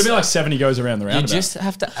to. It's going to be like 70 goes around the You roundabout. just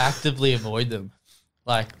have to actively avoid them.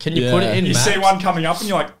 Like, can you put it in You maps? see one coming up and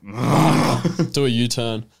you're like, do a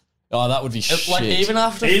U-turn. Oh, that would be shit. Like, even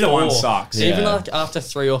after either 4, one sucks. Even Yeah. like after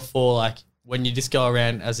 3 or 4, like when you just go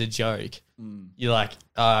around as a joke, you're like,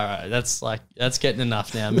 all right, that's getting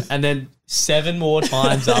enough now. And then 7 more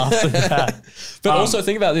times after that. But also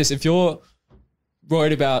think about this. If you're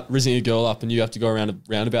worried about rizzing a girl up and you have to go around a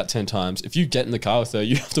roundabout 10 times, if you get in the car with her,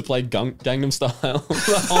 you have to play Gangnam Style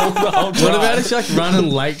the whole drive. What about if you're like running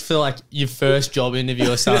late for like your first job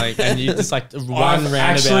interview or something and you just like run I've roundabout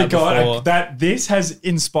actually got before? that. This has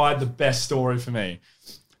inspired the best story for me.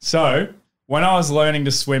 So when I was learning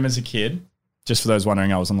to swim as a kid, just for those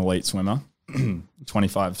wondering, I was an elite swimmer,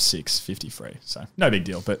 25, 6, 53. So no big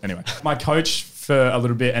deal. But anyway, my coach for a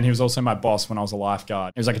little bit, and he was also my boss when I was a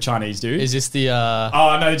lifeguard. He was like a Chinese dude. Is this the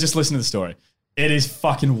Oh, no, just listen to the story. It is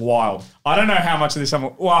fucking wild. I don't know how much of this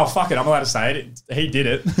well, fuck it. I'm allowed to say it. He did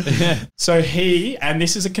it. So he, and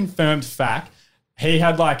this is a confirmed fact, he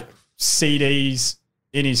had like CDs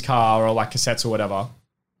in his car or like cassettes or whatever.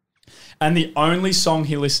 And the only song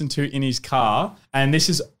he listened to in his car, and this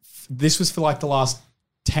was for like the last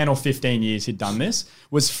 10 or 15 years he'd done this,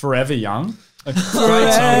 was Forever Young. Like,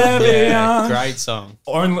 great song? Yeah, great song.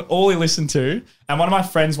 all he listened to. And one of my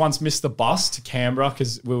friends once missed the bus to Canberra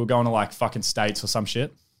because we were going to like fucking States or some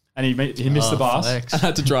shit. And he missed the bus. Flex. I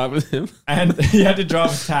had to drive with him. And he had to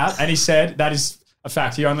drive a Tap. And he said that is a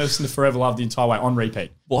fact. He only listened to Forever Love the entire way on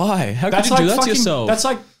repeat. Why? How could That's you do like that to yourself? That's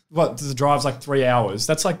like, what, the drive's like 3 hours.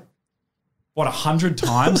 That's like, what, 100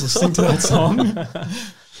 times listening to that song?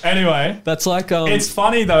 Anyway. That's like It's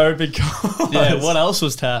funny though because... Yeah, what else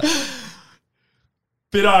was Tap?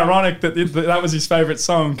 Bit ironic that that was his favourite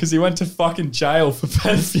song because he went to fucking jail for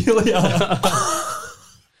pedophilia.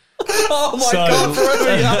 oh my God,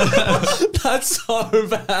 Forever Young. That's so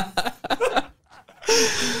bad.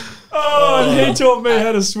 And he taught me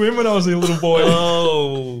how to swim when I was a little boy.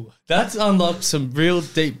 Oh, that's unlocked some real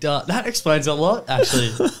deep dark. That explains a lot,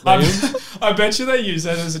 actually. I bet you they use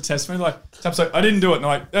that as a testimony. Like, Tap's like, I didn't do it. And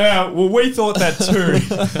they're like, yeah, well, we thought that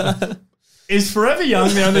too. Is Forever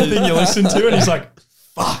Young the only thing you listen to? And he's like,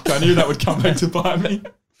 fuck, I knew that would come back to bite me.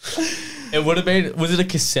 It would have been. Was it a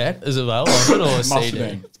cassette as well, or a Must have CD?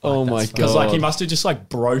 been. Oh my God. Because like he must have just like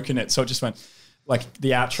broken it. So it just went like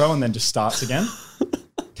the outro and then just starts again.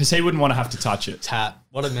 Because he wouldn't want to have to touch it. Tap.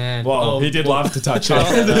 What a man. Well, he did love to touch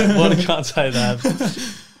it. What I can't say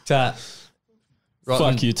that. Tap.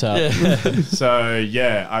 Rotten. Fuck you, Tap. Yeah. So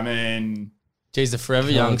yeah, I mean... Jeez, the Forever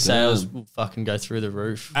Young damn. sales will fucking go through the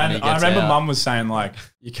roof. when he And I gets remember out. Mum was saying like,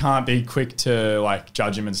 you can't be quick to like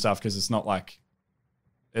judge him and stuff because it's not like,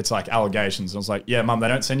 it's like allegations. And I was like, yeah, Mum, they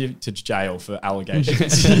don't send you to jail for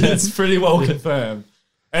allegations. It's pretty well confirmed.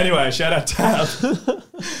 Anyway, shout out Tab.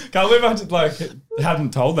 Can't believe I just, like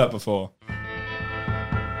hadn't told that before.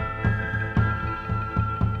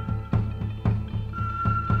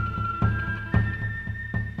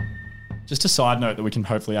 Just a side note that we can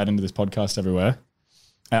hopefully add into this podcast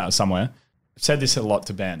somewhere. I've said this a lot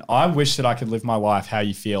to Ben. I wish that I could live my life how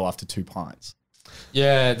you feel after 2 pints.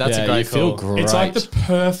 Yeah, that's a great you feel call. great. It's like the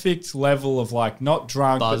perfect level of like not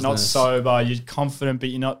drunk but not Buzzness. sober. You're confident but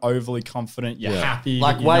you're not overly confident. You're happy.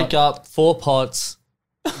 Like but you're wake not- up, 4 pots,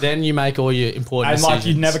 then you make all your important and decisions. like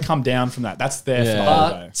you'd never come down from that. That's there for the whole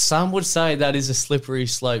day. But some would say that is a slippery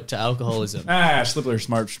slope to alcoholism. Slippery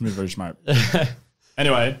smoke.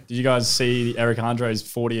 Anyway, did you guys see Eric Andre's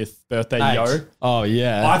 40th birthday Mate. yo? Oh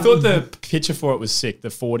yeah. I thought the picture for it was sick. The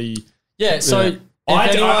 40. Yeah, so Yeah.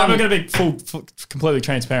 I'm going to be full, completely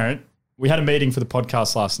transparent. We had a meeting for the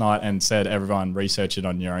podcast last night and said everyone research it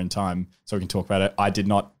on your own time so we can talk about it. I did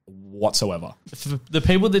not whatsoever. for the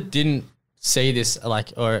people that didn't see this,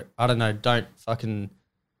 like, or I don't know, don't fucking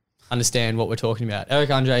understand what we're talking about. Eric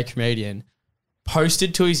Andre, comedian,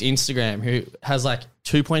 posted to his Instagram, who has like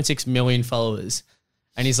 2.6 million followers,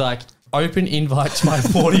 and he's like, open invite to my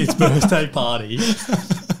 40th birthday party.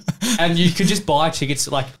 And you could just buy tickets.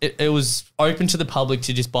 Like it was open to the public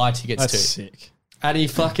to just buy tickets That's to. sick. And he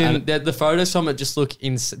fucking, the photos from it just look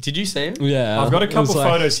insane. Did you see it? Yeah. I've got a It was couple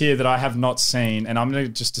like- photos here that I have not seen, and I'm going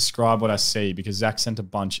to just describe what I see because Zach sent a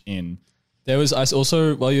bunch in. There was, I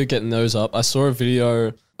also, while you were getting those up, I saw a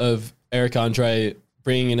video of Eric Andre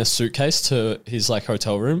bringing in a suitcase to his like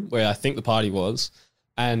hotel room where I think the party was,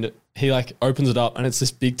 and he like opens it up and it's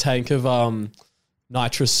this big tank of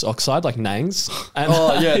nitrous oxide, like Nangs. And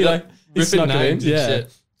he snuck it in. Yeah,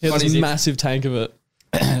 he had this massive tank of it.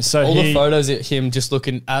 So all the photos of him just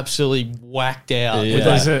looking absolutely whacked out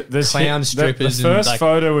with there's clown strippers. The first and, like,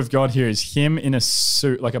 photo we've got here is him in a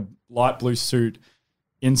suit, like a light blue suit,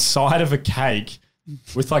 inside of a cake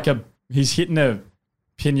with like he's hitting a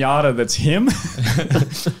pinata that's him,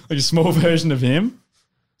 like a small version of him.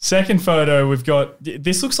 Second photo we've got,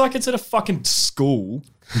 this looks like it's at a fucking school.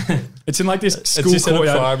 It's in like this school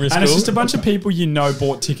courtyard, and it's just a bunch of people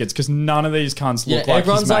bought tickets because none of these cunts look like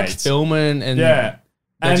everyone's his like mates. filming and they're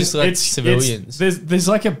just like civilians. There's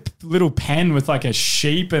like a little pen with like a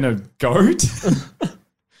sheep and a goat.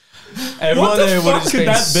 Everyone there would have could been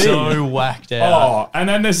that be? so whacked out. Oh, and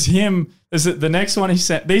then there's him. There's the next one he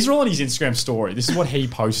sent. These are all on his Instagram story. This is what he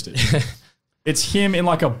posted. It's him in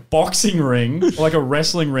like a boxing ring, like a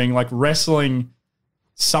wrestling ring, like wrestling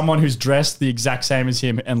someone who's dressed the exact same as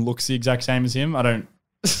him and looks the exact same as him. I don't.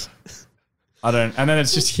 And then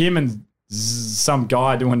it's just him and some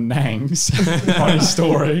guy doing nangs on his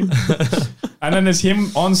story. And then there's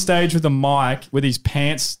him on stage with a mic with his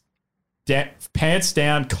pants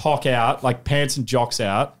down, cock out, like pants and jocks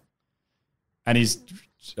out. And he's...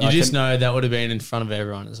 You know that would have been in front of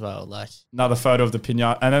everyone as well. Like another photo of the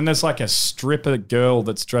pinata. And then there's like a stripper girl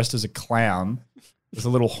that's dressed as a clown with a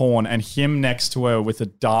little horn and him next to her with a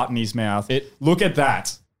dart in his mouth. Look at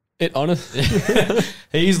that.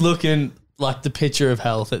 He's looking like the picture of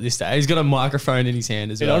health at this day. He's got a microphone in his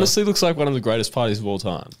hand as well. It honestly looks like one of the greatest parties of all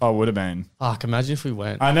time. Oh, would have been. Fuck, imagine if we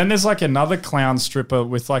went. And then there's like another clown stripper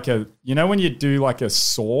with like when you do like a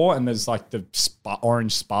saw and there's like the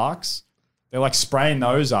orange sparks? They're like spraying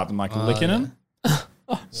those up and like licking them.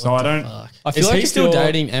 So I don't... Fuck? I feel like he's still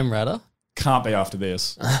dating M. Rada. Can't be after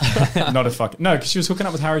this. Not a fucking... No, because she was hooking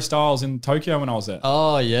up with Harry Styles in Tokyo when I was there.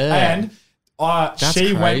 Oh, yeah. And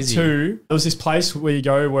she went to... There was this place where you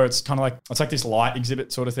go where it's kind of like... It's like this light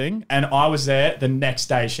exhibit sort of thing. And I was there. The next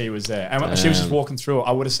day she was there. And she was just walking through.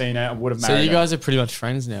 I would have seen her. I would have married her. So you guys are pretty much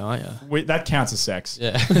friends now, aren't you? That counts as sex.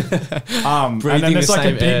 Yeah. And then there's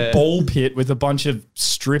like a big ball pit with a bunch of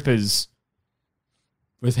strippers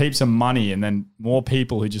with heaps of money and then more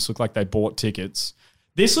people who just look like they bought tickets.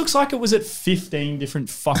 This looks like it was at 15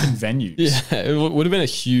 different fucking venues. Yeah, it would have been a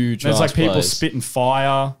huge There's like people place. spitting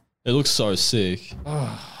fire. It looks so sick.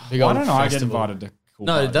 Why don't I get invited to cool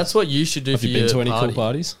parties? That's what you should do Have for you been your to any party. cool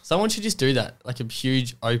parties? Someone should just do that, like a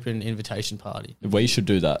huge open invitation party. We should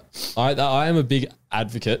do that. I am a big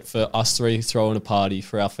advocate for us three throwing a party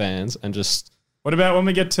for our fans and just... What about when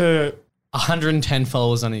we get to... 110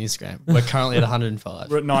 followers on Instagram. We're currently at 105.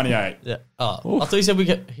 We're at 98. Yeah. Oh, I thought you said we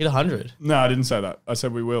hit 100. No, I didn't say that. I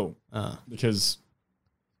said we will. Oh. Because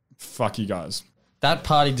fuck you guys. That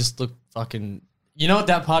party just looked fucking... You know what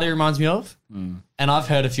that party reminds me of? And I've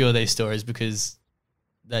heard a few of these stories because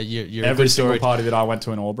you're every a good single story. party that I went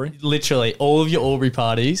to in Albury. Literally, all of your Albury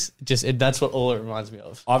parties, that's what all it reminds me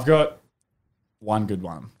of. I've got one good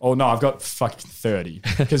one. Oh, no, I've got fucking 30.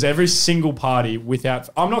 Because every single party without...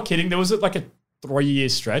 I'm not kidding. There was like a 3-year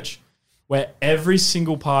stretch where every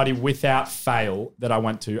single party without fail that I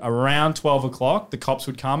went to, around 12 o'clock, the cops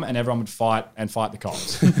would come and everyone would fight the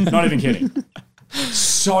cops. Not even kidding.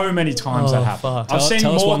 So many times that happened. Fuck.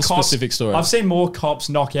 Tell us one specific story. I've seen more cops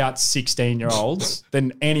knock out 16-year-olds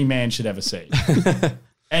than any man should ever see.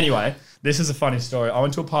 Anyway, this is a funny story. I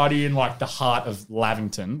went to a party in like the heart of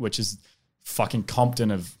Lavington, which is fucking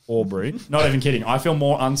Compton of Albury. Not even kidding. I feel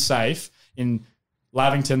more unsafe in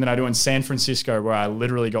Lavington than I do in San Francisco, where I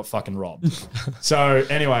literally got fucking robbed. So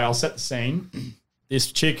anyway, I'll set the scene.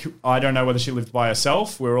 This chick, I don't know whether she lived by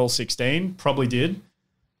herself. We were all 16, probably did.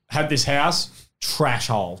 Had this house, trash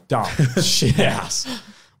hole, dumb, shit house,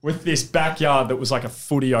 with this backyard that was like a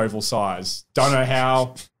footy oval size. Don't know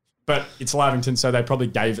how, but it's Lavington, so they probably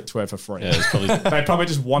gave it to her for free. Yeah, it's probably... They probably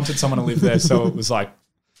just wanted someone to live there, so it was like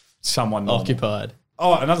someone normal. Occupied.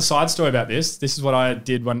 Oh, another side story about this. This is what I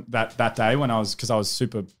did when that day when because I was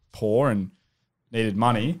super poor and needed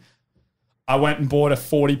money. I went and bought a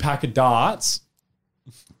 40-pack of darts,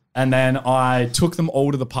 and then I took them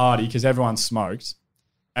all to the party because everyone smoked.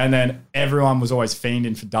 And then everyone was always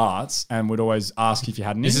fiending for darts and would always ask if you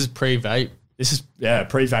had any. This is pre-vape. This is,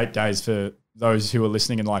 pre-vape days for those who are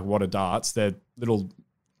listening and like, what are darts? They're little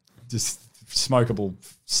just smokable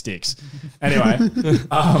sticks. Anyway,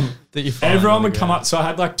 everyone would come up. So I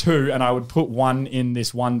had like 2 and I would put one in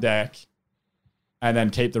this one deck and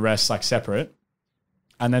then keep the rest like separate.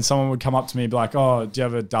 And then someone would come up to me and be like, oh, do you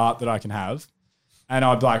have a dart that I can have? And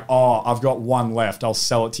I'd be like, oh, I've got one left. I'll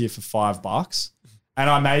sell it to you for $5. and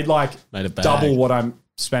I made like Made a bag. double what I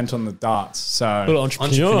spent on the darts. So Little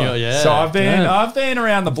entrepreneur. Entrepreneur, yeah. So I've been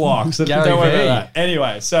around the block. So Gary don't worry V. about that.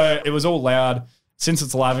 Anyway, so it was all loud. Since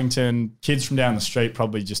it's Lavington, kids from down the street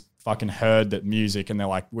probably just fucking heard that music and they're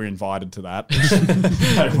like, we're invited to that.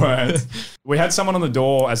 They weren't. We had someone on the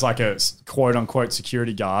door as like a quote unquote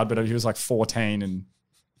security guard, but he was like 14 and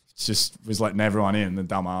just was letting everyone in, the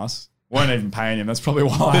dumbass. Weren't even paying him. That's probably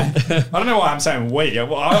why. I don't know why I'm saying we. I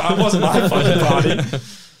wasn't my fucking party.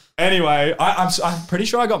 Anyway, I'm pretty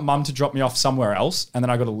sure I got mum to drop me off somewhere else, and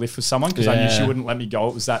then I got a lift with someone because I knew she wouldn't let me go.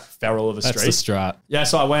 It was that feral of a That's street. the strat. Yeah,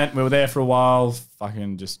 so I went. We were there for a while,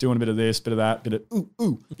 fucking just doing a bit of this, bit of that, bit of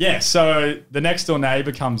ooh. Yeah, so the next door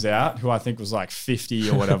neighbor comes out, who I think was like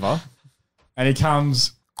 50 or whatever, and he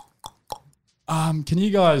comes, can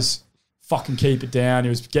you guys fucking keep it down? He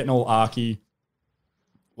was getting all arky.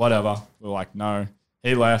 Whatever. We were like, no.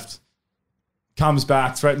 He left. Comes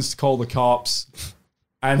back, threatens to call the cops.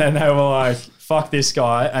 And then they were like, fuck this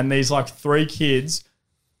guy. And these like 3 kids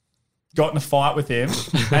got in a fight with him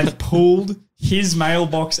and pulled his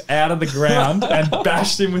mailbox out of the ground and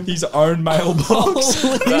bashed him with his own mailbox.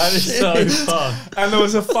 That is so fun. And there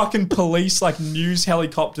was a fucking police like news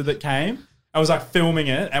helicopter that came. I was like filming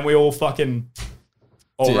it and we all fucking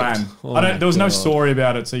ran. Oh There was no God. story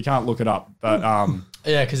about it, so you can't look it up. But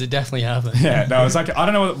Yeah, because it definitely happened. yeah, no, it's like, I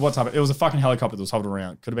don't know what's happened. It was a fucking helicopter that was hovering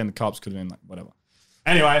around. Could have been the cops, could have been like whatever.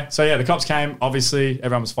 Anyway, so yeah, the cops came. Obviously,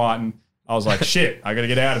 everyone was fighting. I was like, shit, I got to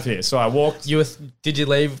get out of here. So I walked. Did you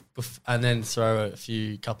leave and then throw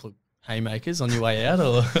a couple of haymakers on your way out?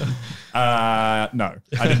 Or No,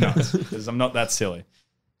 I did not, because I'm not that silly.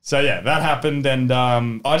 So yeah, that happened, and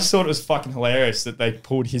I just thought it was fucking hilarious that they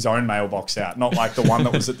pulled his own mailbox out, not like the one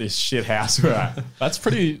that was at this shit house we're at.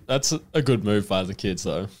 That's a good move by the kids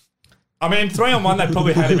though. I mean, 3-on-1, they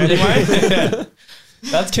probably had him anyway.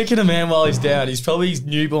 That's kicking a man while he's down. He's probably his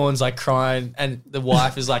newborn's like crying, and the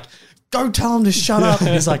wife is like, "Go tell him to shut up." And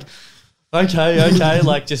he's like, "Okay,"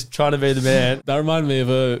 like just trying to be the man. That reminded me of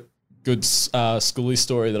a good schoolie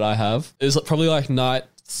story that I have. It was probably like night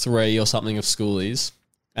 3 or something of schoolies,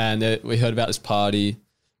 and we heard about this party.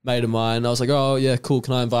 Mate of mine, I was like, "Oh yeah, cool.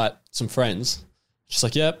 Can I invite some friends?" She's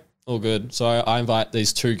like, "Yep, all good." So I invite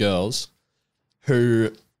these 2 girls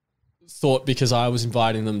who thought because I was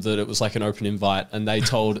inviting them that it was like an open invite, and they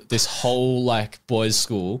told this whole like boys'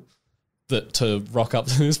 school that to rock up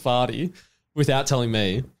to this party without telling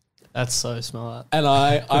me. That's so smart. And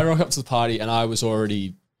I rock up to the party and I was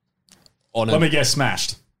already on it. Let me guess,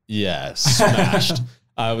 smashed. Yeah, smashed.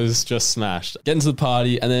 I was just smashed. Getting to the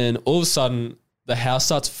party, and then all of a sudden the house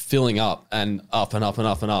starts filling up and up and up and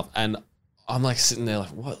up and up. And I'm like sitting there like,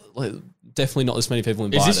 what? Like, definitely not this many people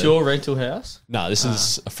invited. Is this your rental house? No, this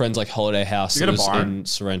is a friend's like holiday house. You That got a was barn? in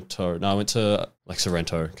Sorrento. No, I went to like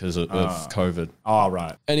Sorrento because of COVID. Oh,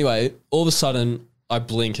 right. Anyway, all of a sudden I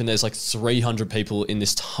blink and there's like 300 people in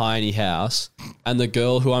this tiny house, and the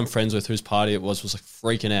girl who I'm friends with, whose party it was like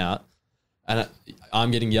freaking out, and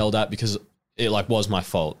I'm getting yelled at because it like was my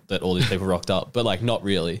fault that all these people rocked up, but like not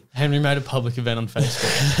really. Henry made a public event on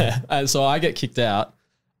Facebook. And so I get kicked out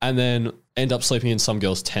and then end up sleeping in some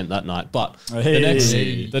girl's tent that night. But Hey,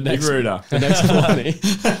 the next Ruder.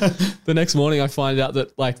 the next morning I find out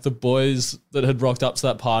that like the boys that had rocked up to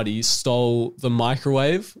that party stole the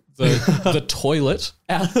microwave, the toilet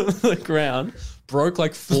out of the ground, broke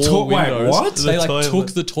like 4 windows. Wait, what? They like toilet. took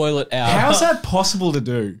the toilet out. How's that possible to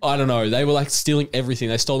do? I don't know. They were like stealing everything.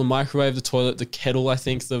 They stole the microwave, the toilet, the kettle, I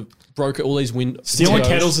think, broke all these windows. Stealing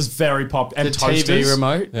kettles is very popular. And The toasters. TV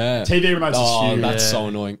remote. Yeah. TV remotes Oh, is huge. that's so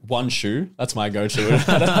annoying. One shoe. That's my go-to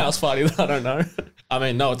at a house party that I don't know. I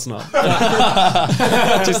mean, no, it's not.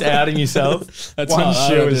 Just outing yourself. That's One not, I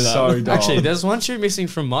shoe don't do is that. so dumb. Actually, there's one shoe missing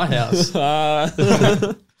from my house.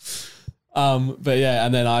 But yeah,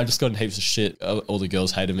 and then I just got in heaps of shit. All the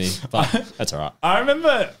girls hated me, but that's all right. I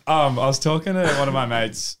remember I was talking to one of my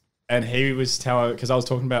mates, and he was telling, because I was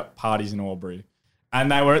talking about parties in Albury, and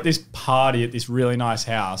they were at this party at this really nice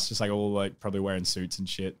house, just like all like probably wearing suits and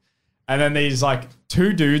shit. And then these like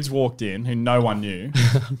 2 dudes walked in who no one knew,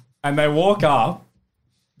 and they walk up,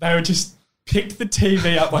 they were just picked the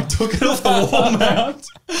TV up, like took it off the wall mount,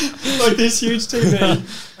 like this huge TV,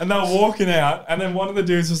 and they were walking out, and then one of the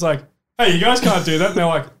dudes was like, "Hey, you guys can't do that." And they're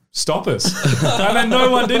like, "Stop us." And then no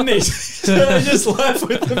one did anything. So they just left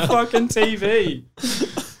with the fucking TV.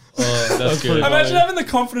 Oh, that's good. Imagine having the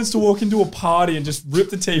confidence to walk into a party and just rip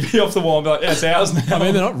the TV off the wall and be like, "Yeah, it's ours now." I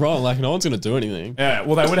mean, they're not wrong. Like, no one's going to do anything. yeah,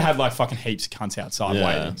 well, they would have had like fucking heaps of cunts outside Yeah.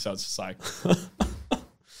 waiting. So it's just like,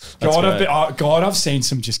 God, great. I've seen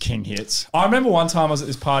some just king hits. I remember one time I was at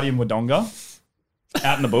this party in Wodonga,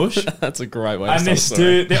 out in the bush. That's a great way to And start this a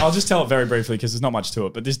story. dude, I'll just tell it very briefly because there's not much to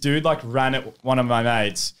it. But this dude like ran at one of my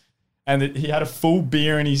mates, and he had a full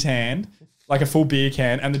beer in his hand, like a full beer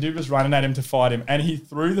can, and the dude was running at him to fight him, and he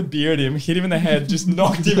threw the beer at him, hit him in the head, just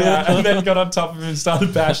knocked him out, and then got on top of him and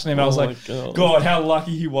started bashing him. I was Oh like, my God, how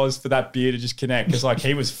lucky he was for that beer to just connect, because like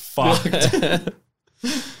he was fucked.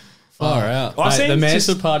 Far out. I've seen The just-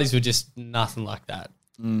 Mansfield parties were just nothing like that.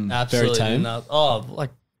 Absolutely very tame. not. Oh, like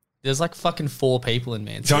there's like fucking 4 people in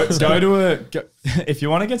Mansfield. If you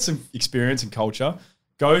want to get some experience and culture,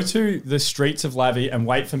 go to the streets of Lavie and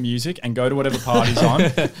wait for music and go to whatever party's on.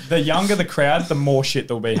 The younger the crowd, the more shit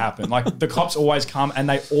there'll be happen. Like the cops always come and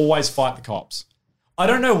they always fight the cops. I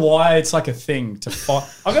don't know why it's like a thing to fight.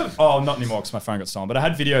 Not anymore because my phone got stolen, but I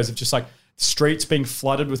had videos of just like streets being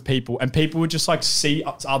flooded with people and people would just like see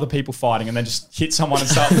other people fighting and then just hit someone and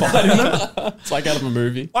start fighting them. It's like out of a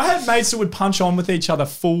movie. I had mates that would punch on with each other,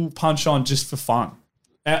 full punch on just for fun.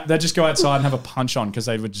 They'd just go outside and have a punch on because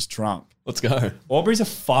they were just drunk. Let's go. Aubrey's a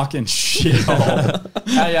fucking shithole.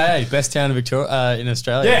 Hey, best town in Victoria, in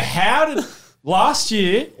Australia. Yeah, last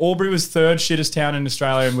year, Aubrey was 3rd shittest town in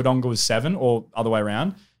Australia and Wodonga was 7, or other way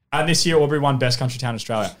around. And this year, Aubrey won best country town in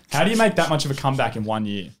Australia. How do you make that much of a comeback in 1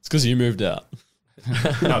 year? It's because you moved out.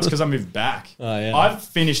 No, it's because I moved back. Oh, yeah. I've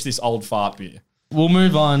finished this old fart beer. We'll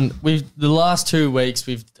move on. The last 2 weeks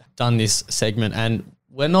we've done this segment and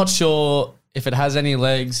we're not sure if it has any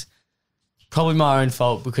legs. Probably my own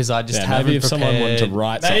fault because I just haven't maybe if prepared. someone wanted to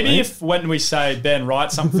write something. Maybe if when we say, Ben,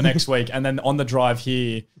 write something for next week, and then on the drive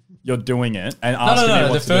here, you're doing it and asking me No.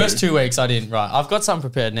 what The to first do. 2 weeks I didn't write. I've got something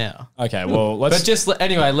prepared now. Okay, well, let's But just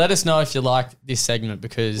anyway, let us know if you like this segment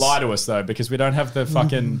because lie to us, though, because we don't have the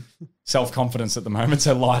fucking self-confidence at the moment,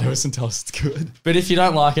 so lie to us and tell us it's good. But if you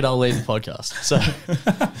don't like it, I'll leave the podcast. So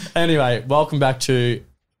anyway, welcome back to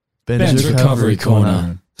Ben's Recovery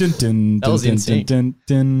Corner. That was in sync.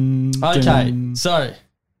 Okay, so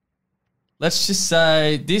let's just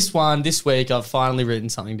say this week I've finally written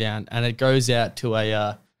something down and it goes out to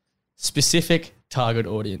a specific target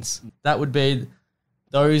audience. That would be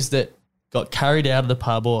those that got carried out of the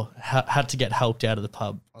pub or had to get helped out of the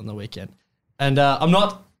pub on the weekend. And I'm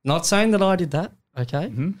not saying that I did that,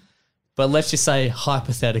 okay? But let's just say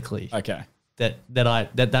hypothetically Okay.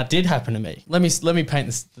 that did happen to me. Let me paint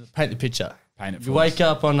the picture. Paint it for You wake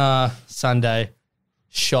up on a Sunday,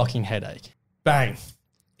 shocking headache. Bang.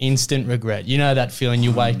 Instant regret. You know that feeling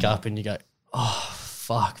you wake up and you go, oh,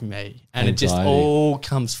 fuck me. And it just Anxiety. all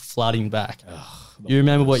comes flooding back. You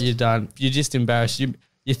remember what you've done. You're just embarrassed.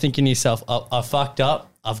 You're thinking to yourself, I fucked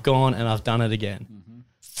up. I've gone and I've done it again.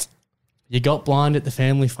 You got blind at the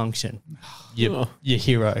family function. You're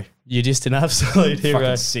hero. You're just an absolute hero.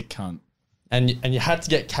 Fucking sick cunt. And you had to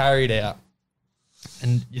get carried out.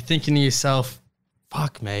 And you're thinking to yourself,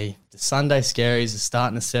 fuck me, the Sunday scaries are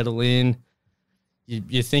starting to settle in.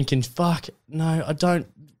 You're thinking, fuck, no, I don't.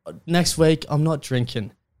 Next week, I'm not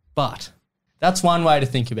drinking. But that's one way to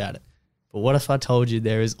think about it. But what if I told you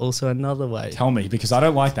there is also another way? Tell me, because I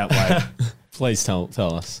don't like that way. Please tell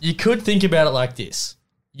us. You could think about it like this.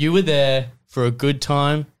 You were there for a good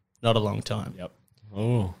time, not a long time. Yep.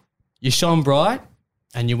 Oh. You shone bright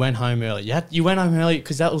and you went home early. You went home early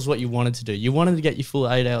because that was what you wanted to do. You wanted to get your full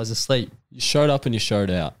 8 hours of sleep. You showed up and you showed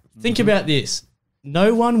out. Think about this.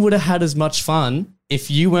 No one would have had as much fun if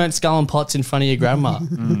you weren't sculling pots in front of your grandma,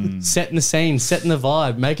 setting the scene, setting the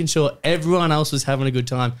vibe, making sure everyone else was having a good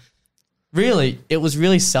time. Really, it was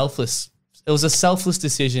really selfless. It was a selfless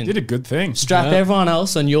decision. Did a good thing. Strap everyone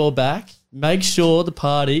else on your back, make sure the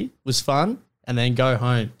party was fun, and then go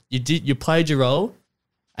home. You played your role,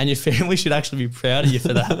 and your family should actually be proud of you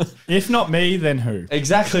for that. If not me, then who?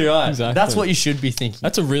 Exactly right. Exactly. That's what you should be thinking.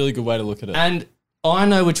 That's a really good way to look at it. And I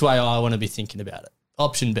know which way I want to be thinking about it.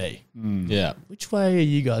 Option B. Yeah. Which way are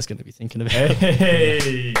you guys going to be thinking about it?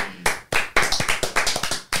 Hey.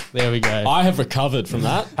 There we go. I have recovered from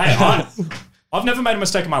that. Hey, I've never made a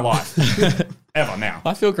mistake in my life. Ever now.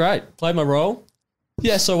 I feel great. Played my role.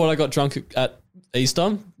 Yeah, so when I got drunk at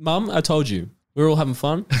Easter, Mum, I told you. We were all having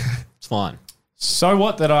fun. It's fine. So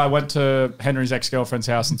what that I went to Henry's ex-girlfriend's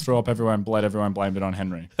house and threw up everywhere and bled everyone, blamed it on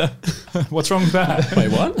Henry. What's wrong with that?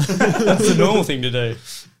 Wait, what? That's the normal thing to do.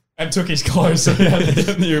 And took his clothes so he had to get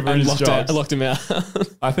in the Uber and And his locked him out.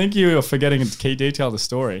 I think you are forgetting a key detail of the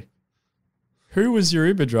story. Who was your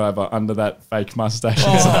Uber driver under that fake mustache?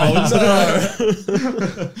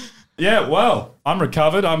 Yeah, well, I'm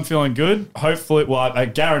recovered. I'm feeling good. Hopefully, I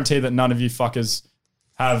guarantee that none of you fuckers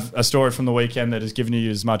have a story from the weekend that has given you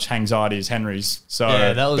as much anxiety as Henry's. So,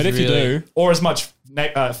 Yeah, that was But if you really- do, or as much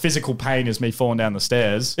physical pain as me falling down the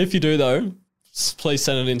stairs. though, please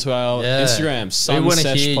send it into our Yeah. Instagram. We wanna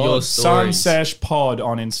Sunsesh hear Pod. your stories. Sunsesh Pod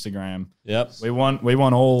on Instagram. Yep. We want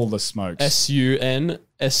all the smokes.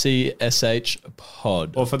 SUNSESH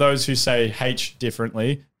Pod. Or for those who say H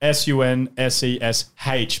differently,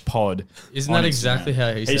 SUNSESH Pod. Isn't on that Instagram. exactly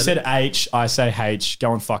how he said He it? said H, I say H.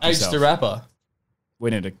 Go and fuck H yourself. the rapper. We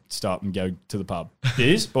need to stop and go to the pub.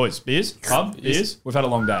 Beers, boys, beers, pub, beers. We've had a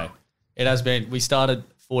long day. It has been. We started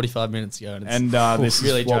 45 minutes ago, and, And this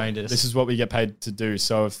really is what, drained us. This is what we get paid to do.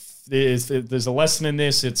 So if there's a lesson in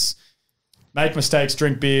this, it's make mistakes,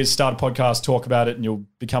 drink beers, start a podcast, talk about it, and you'll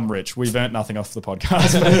become rich. We've earned nothing off the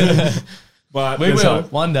podcast. But we will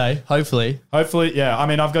one day, hopefully. Hopefully, yeah. I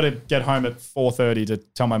mean, I've got to get home at 4:30 to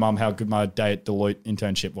tell my mum how good my day at Deloitte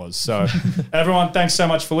internship was. So everyone, thanks so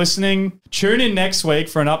much for listening. Tune in next week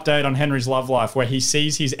for an update on Henry's love life where he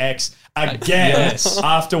sees his ex again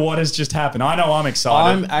after what has just happened. I know I'm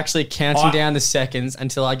excited. I'm actually counting down the seconds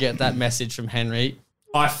until I get that message from Henry.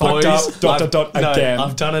 I fucked up, again.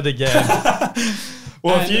 I've done it again.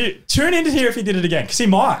 Well, if you tune in to hear if he did it again, because he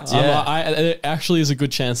might. It actually is a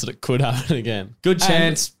good chance that it could happen again. Good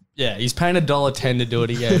chance. Yeah, he's paying $1.10 to do it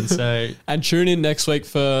again. So And tune in next week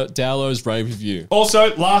for Dowlow's rave review.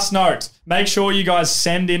 Also, last note, make sure you guys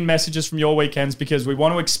send in messages from your weekends because we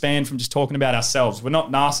want to expand from just talking about ourselves. We're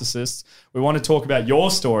not narcissists. We want to talk about your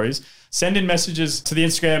stories. Send in messages to the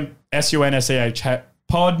Instagram, SUNSEH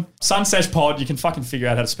Pod, Sunsesh Pod. You can fucking figure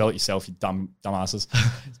out how to spell it yourself, you dumbasses.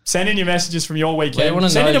 Send in your messages from your weekend. wanna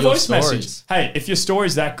Send know in a your voice message. stories. Hey, if your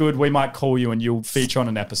story's that good, we might call you and you'll feature on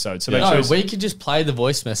an episode. So make no, sure we could just play the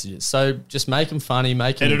voice messages. So just make them funny.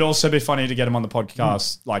 it'd also be funny to get them on the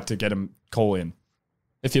podcast, like to get them call in.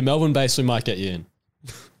 If you're Melbourne based, we might get you in.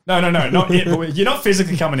 No, not yet. You're not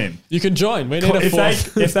physically coming in. You can join. We need a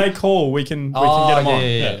fourth. If they call, we can get them on.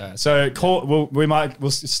 Yeah. So call.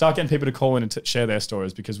 We'll start getting people to call in and share their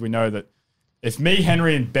stories because we know that if me,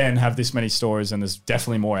 Henry, and Ben have this many stories, and there's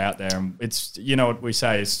definitely more out there, and it's what we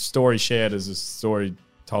say: is story shared is a story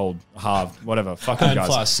told, halved, whatever. Fuck you And guys.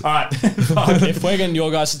 plus- all right. If we're getting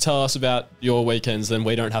your guys to tell us about your weekends, then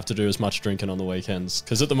we don't have to do as much drinking on the weekends.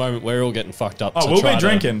 Because at the moment, we're all getting fucked up. Oh, we'll be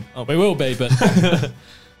drinking. We will be, but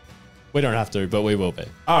we don't have to, but we will be.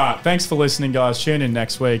 All right. Thanks for listening, guys. Tune in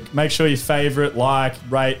next week. Make sure you favorite, like,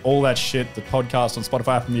 rate, all that shit. The podcast on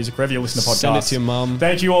Spotify, Apple Music, wherever you listen to podcasts. Send it to your mum.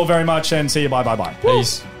 Thank you all very much, and see you. Bye.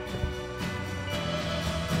 Peace.